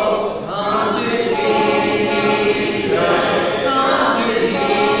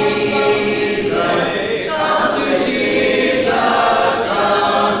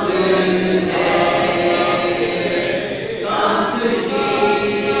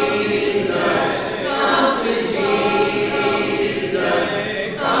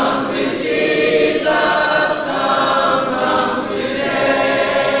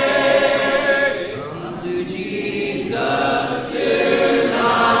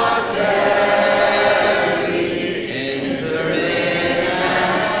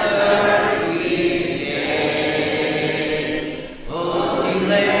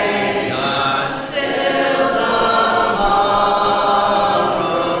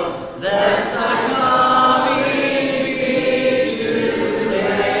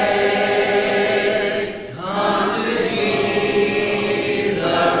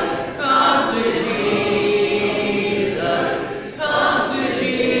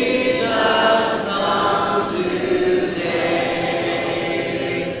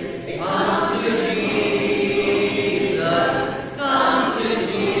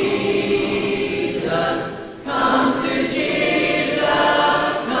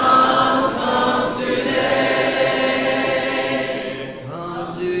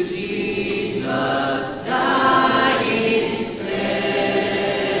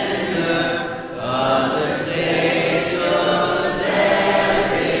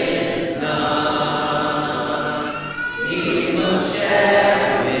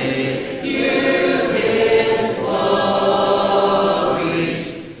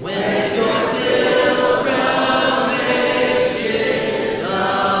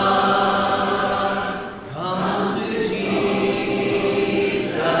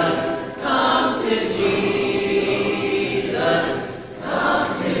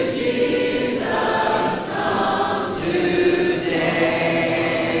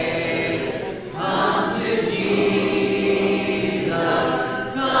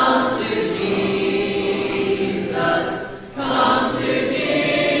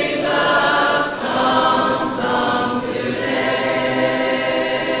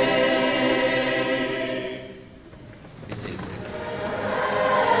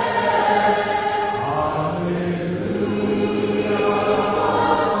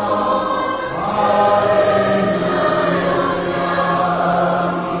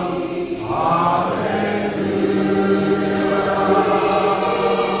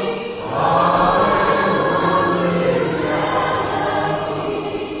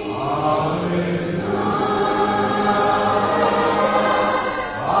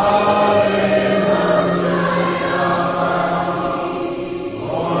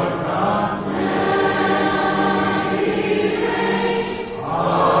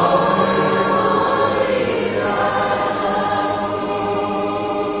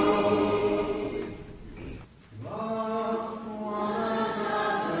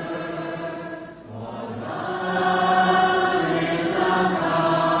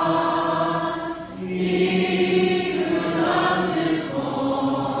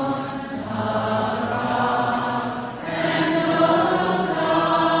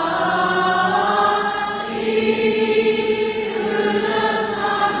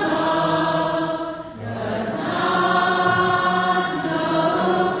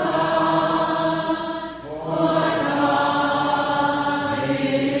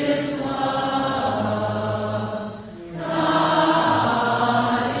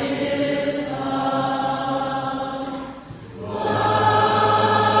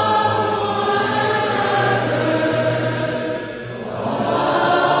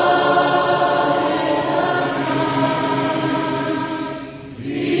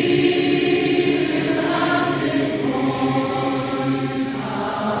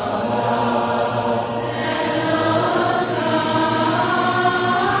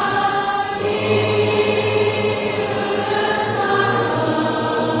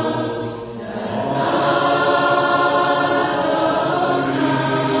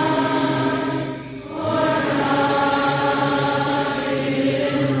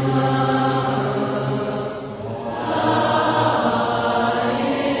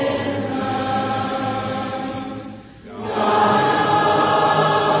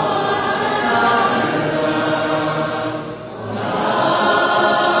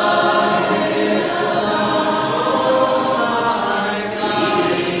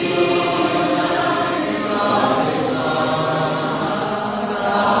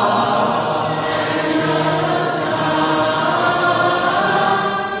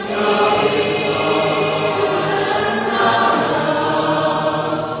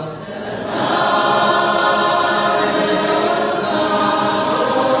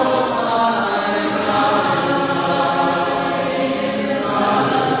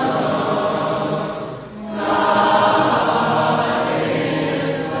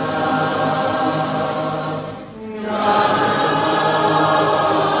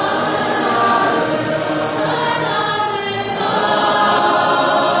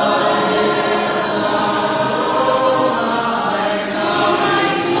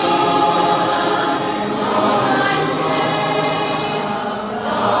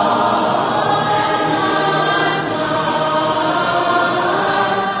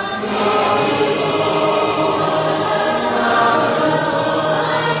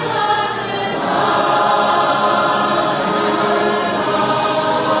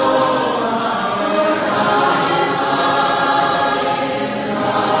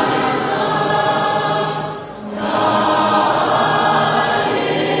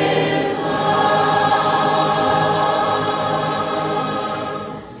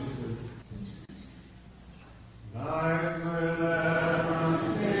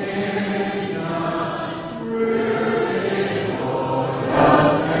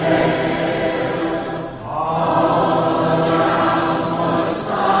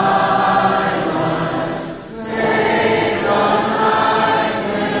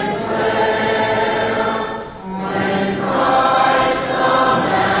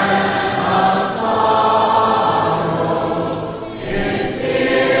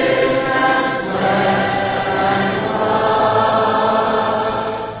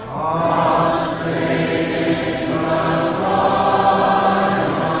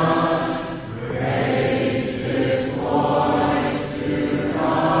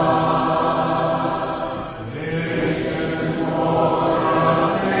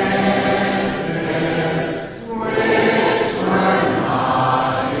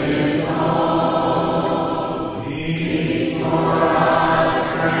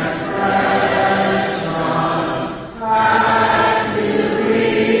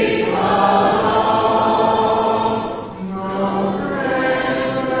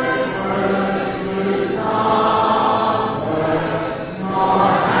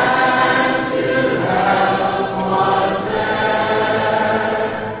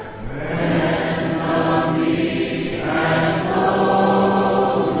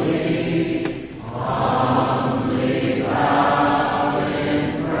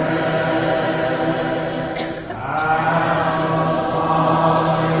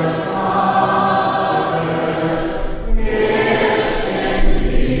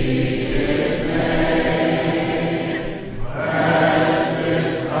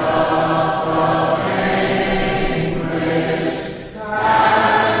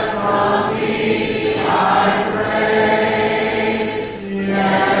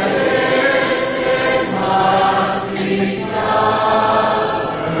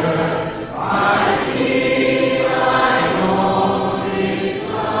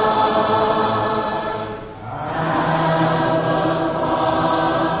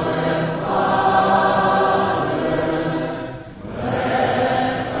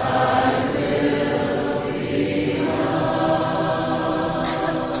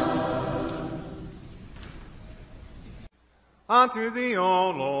 unto thee, O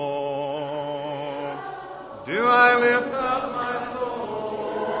Lord, do I lift up my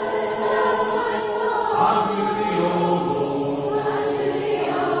soul. Unto thee, O Lord,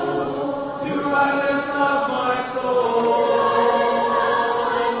 do I lift up my soul.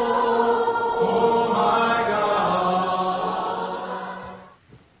 Oh my God.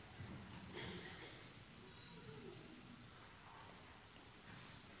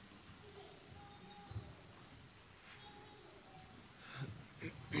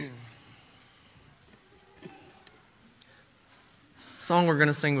 The song we're going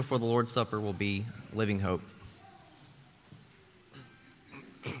to sing before the Lord's Supper will be Living Hope.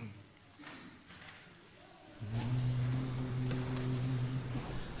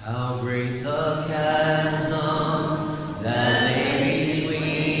 How great the chasm that lay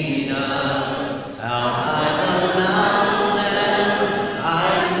between us, how high the mountain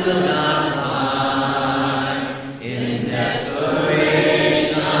I could not climb. In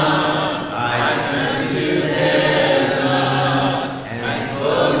desperation, I turned to heaven and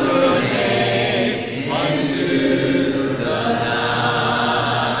spoke your name into the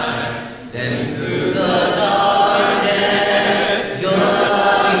night. Then through the darkness, your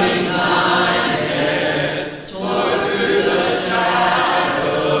loving kindness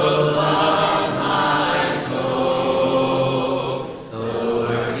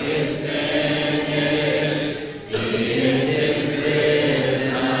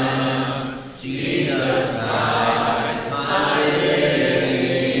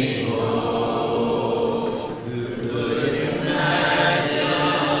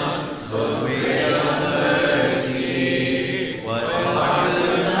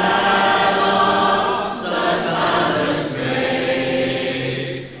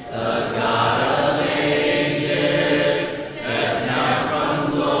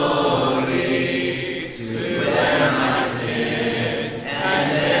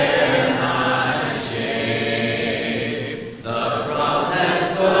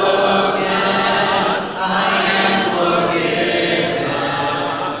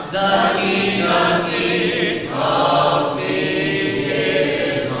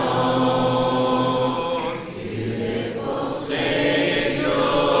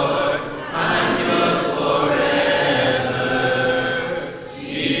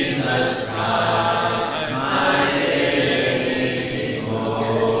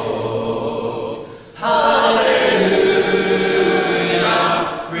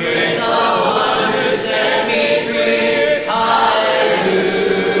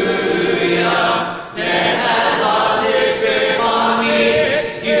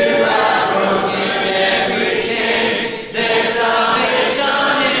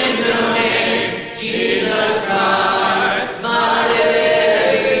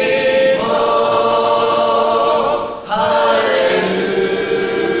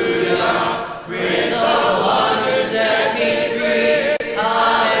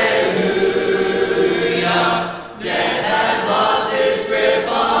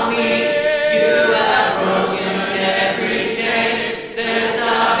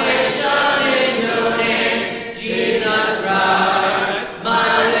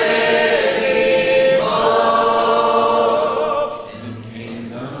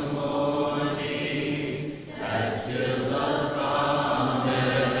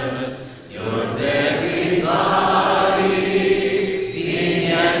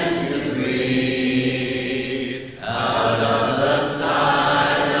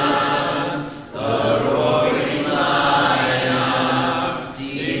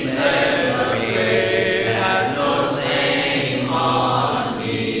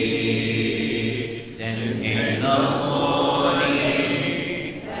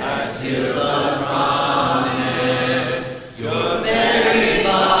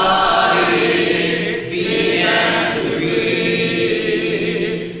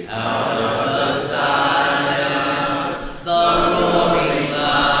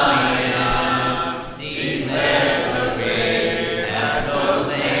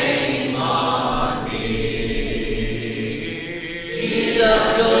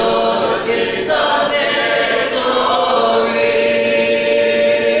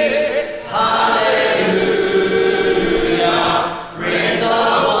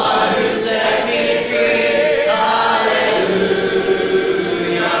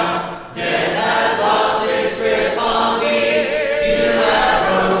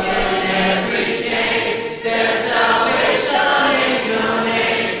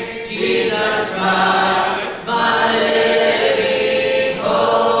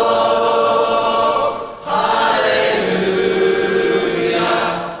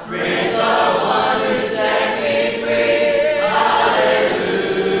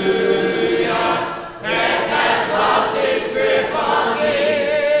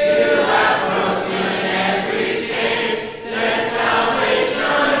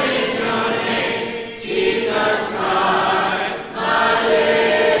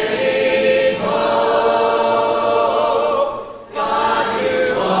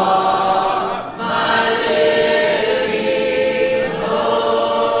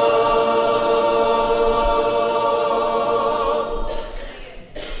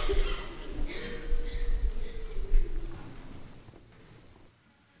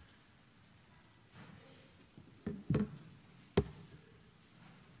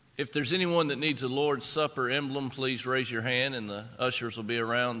If there's anyone that needs a Lord's Supper emblem, please raise your hand and the ushers will be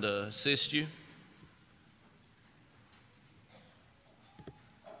around to assist you.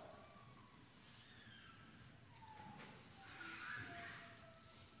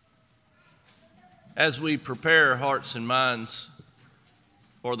 As we prepare our hearts and minds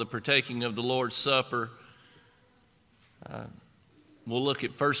for the partaking of the Lord's Supper, we'll look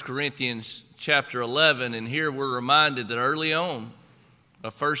at 1 Corinthians chapter 11, and here we're reminded that early on,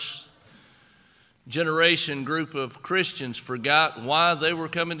 a first generation group of Christians forgot why they were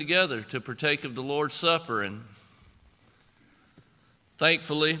coming together to partake of the Lord's Supper. And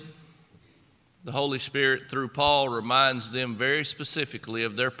thankfully, the Holy Spirit, through Paul, reminds them very specifically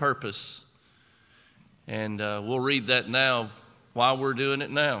of their purpose. And we'll read that now, why we're doing it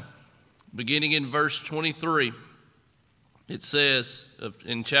now. Beginning in verse 23, it says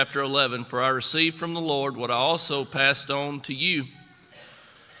in chapter 11, "For I received from the Lord what I also passed on to you.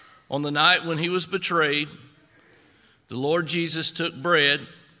 On the night when he was betrayed, the Lord Jesus took bread,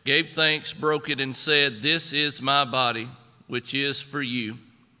 gave thanks, broke it, and said, 'This is my body, which is for you.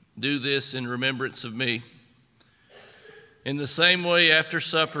 Do this in remembrance of me.' In the same way, after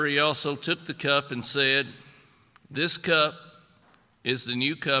supper, he also took the cup and said, 'This cup is the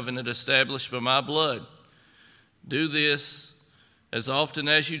new covenant established by my blood. Do this as often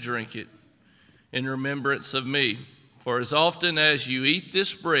as you drink it in remembrance of me. For as often as you eat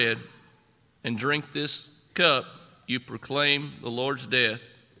this bread and drink this cup, you proclaim the Lord's death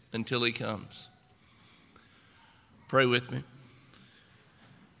until he comes.'" Pray with me.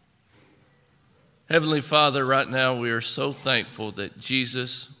 Heavenly Father, right now we are so thankful that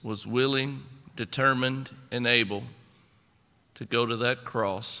Jesus was willing, determined, and able to go to that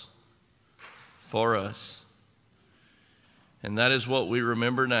cross for us. And that is what we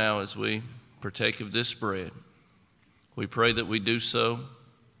remember now as we partake of this bread. We pray that we do so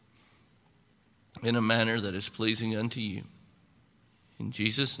in a manner that is pleasing unto you. In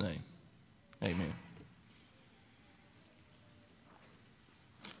Jesus' name, amen.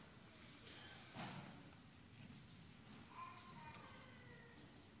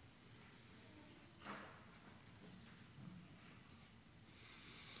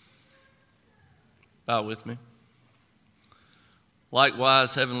 Bow with me.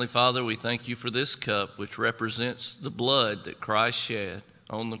 Likewise, Heavenly Father, we thank you for this cup, which represents the blood that Christ shed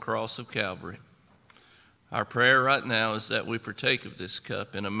on the cross of Calvary. Our prayer right now is that we partake of this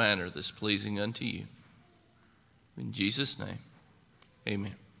cup in a manner that's pleasing unto you. In Jesus' name,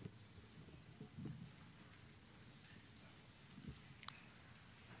 amen.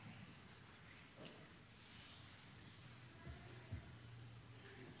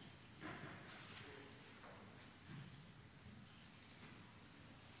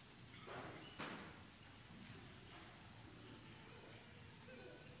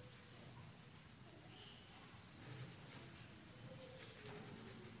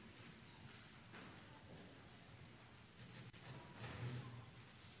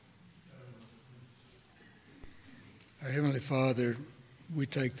 Our Heavenly Father, we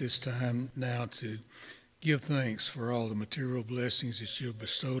take this time now to give thanks for all the material blessings that you have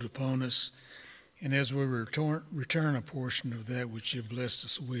bestowed upon us. And as we return a portion of that which you have blessed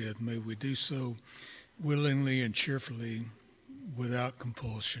us with, may we do so willingly and cheerfully without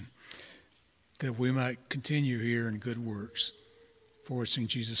compulsion, that we might continue here in good works. For it's in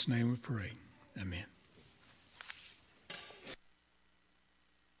Jesus' name we pray. Amen.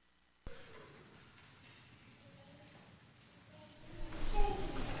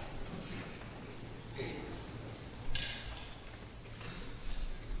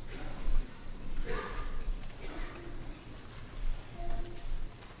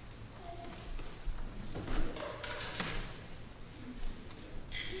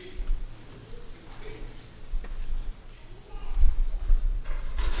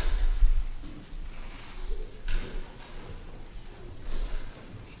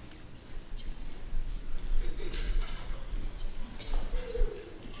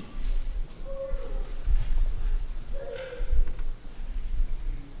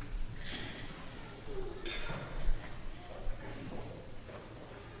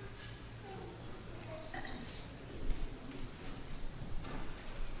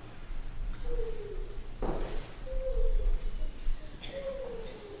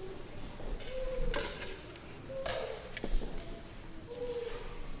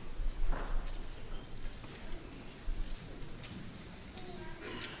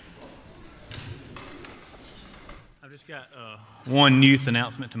 I've just got one youth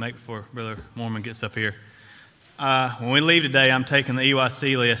announcement to make before Brother Mormon gets up here. When we leave today, I'm taking the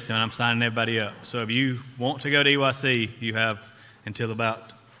EYC list and I'm signing everybody up. So if you want to go to EYC, you have until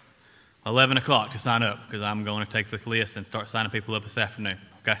about 11 o'clock to sign up, because I'm going to take this list and start signing people up this afternoon,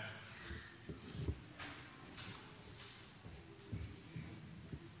 okay?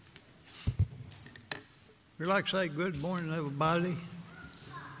 We'd like to say good morning, everybody.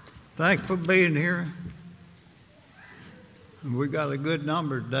 Thanks for being here. We got a good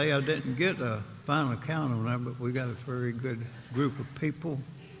number today. I didn't get a final count on that, but we got a very good group of people.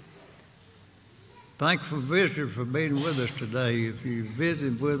 Thanks for visitors for being with us today. If you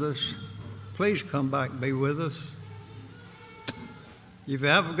visited with us, please come back and be with us. If you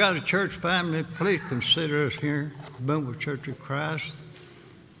haven't got a church family, please consider us here, Boonville Church of Christ.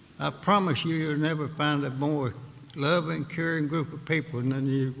 I promise you, you'll never find a more loving, caring group of people than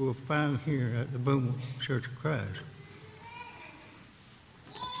you will find here at the Boonville Church of Christ.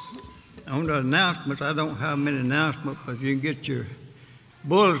 On the announcements, I don't have many announcements, but you can get your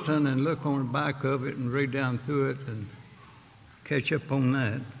bulletin and look on the back of it and read down through it and catch up on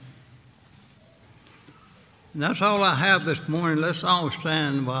that. And that's all I have this morning. Let's all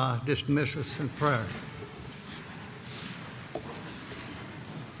stand while I dismiss us in prayer.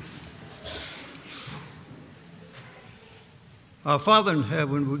 Our Father in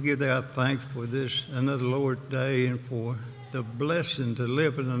heaven, we give thee our thanks for this another Lord's Day and for the blessing to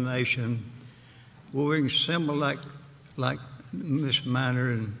live in a nation where we can assemble like this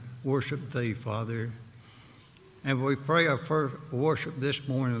manner and worship thee, Father. And we pray our first worship this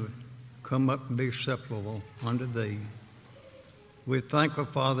morning will come up and be acceptable unto thee. We thank our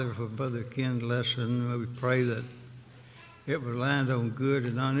Father for Brother Ken's lesson. We pray that it will land on good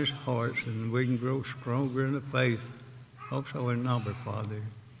and honest hearts and we can grow stronger in the faith, also in number, Father.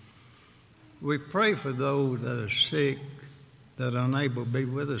 We pray for those that are sick, that are unable to be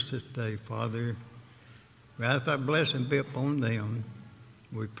with us this day, Father. We ask that blessing be upon them.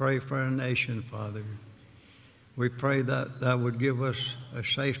 We pray for our nation, Father. We pray that thou would give us a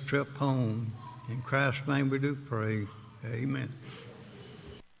safe trip home. In Christ's name we do pray. Amen.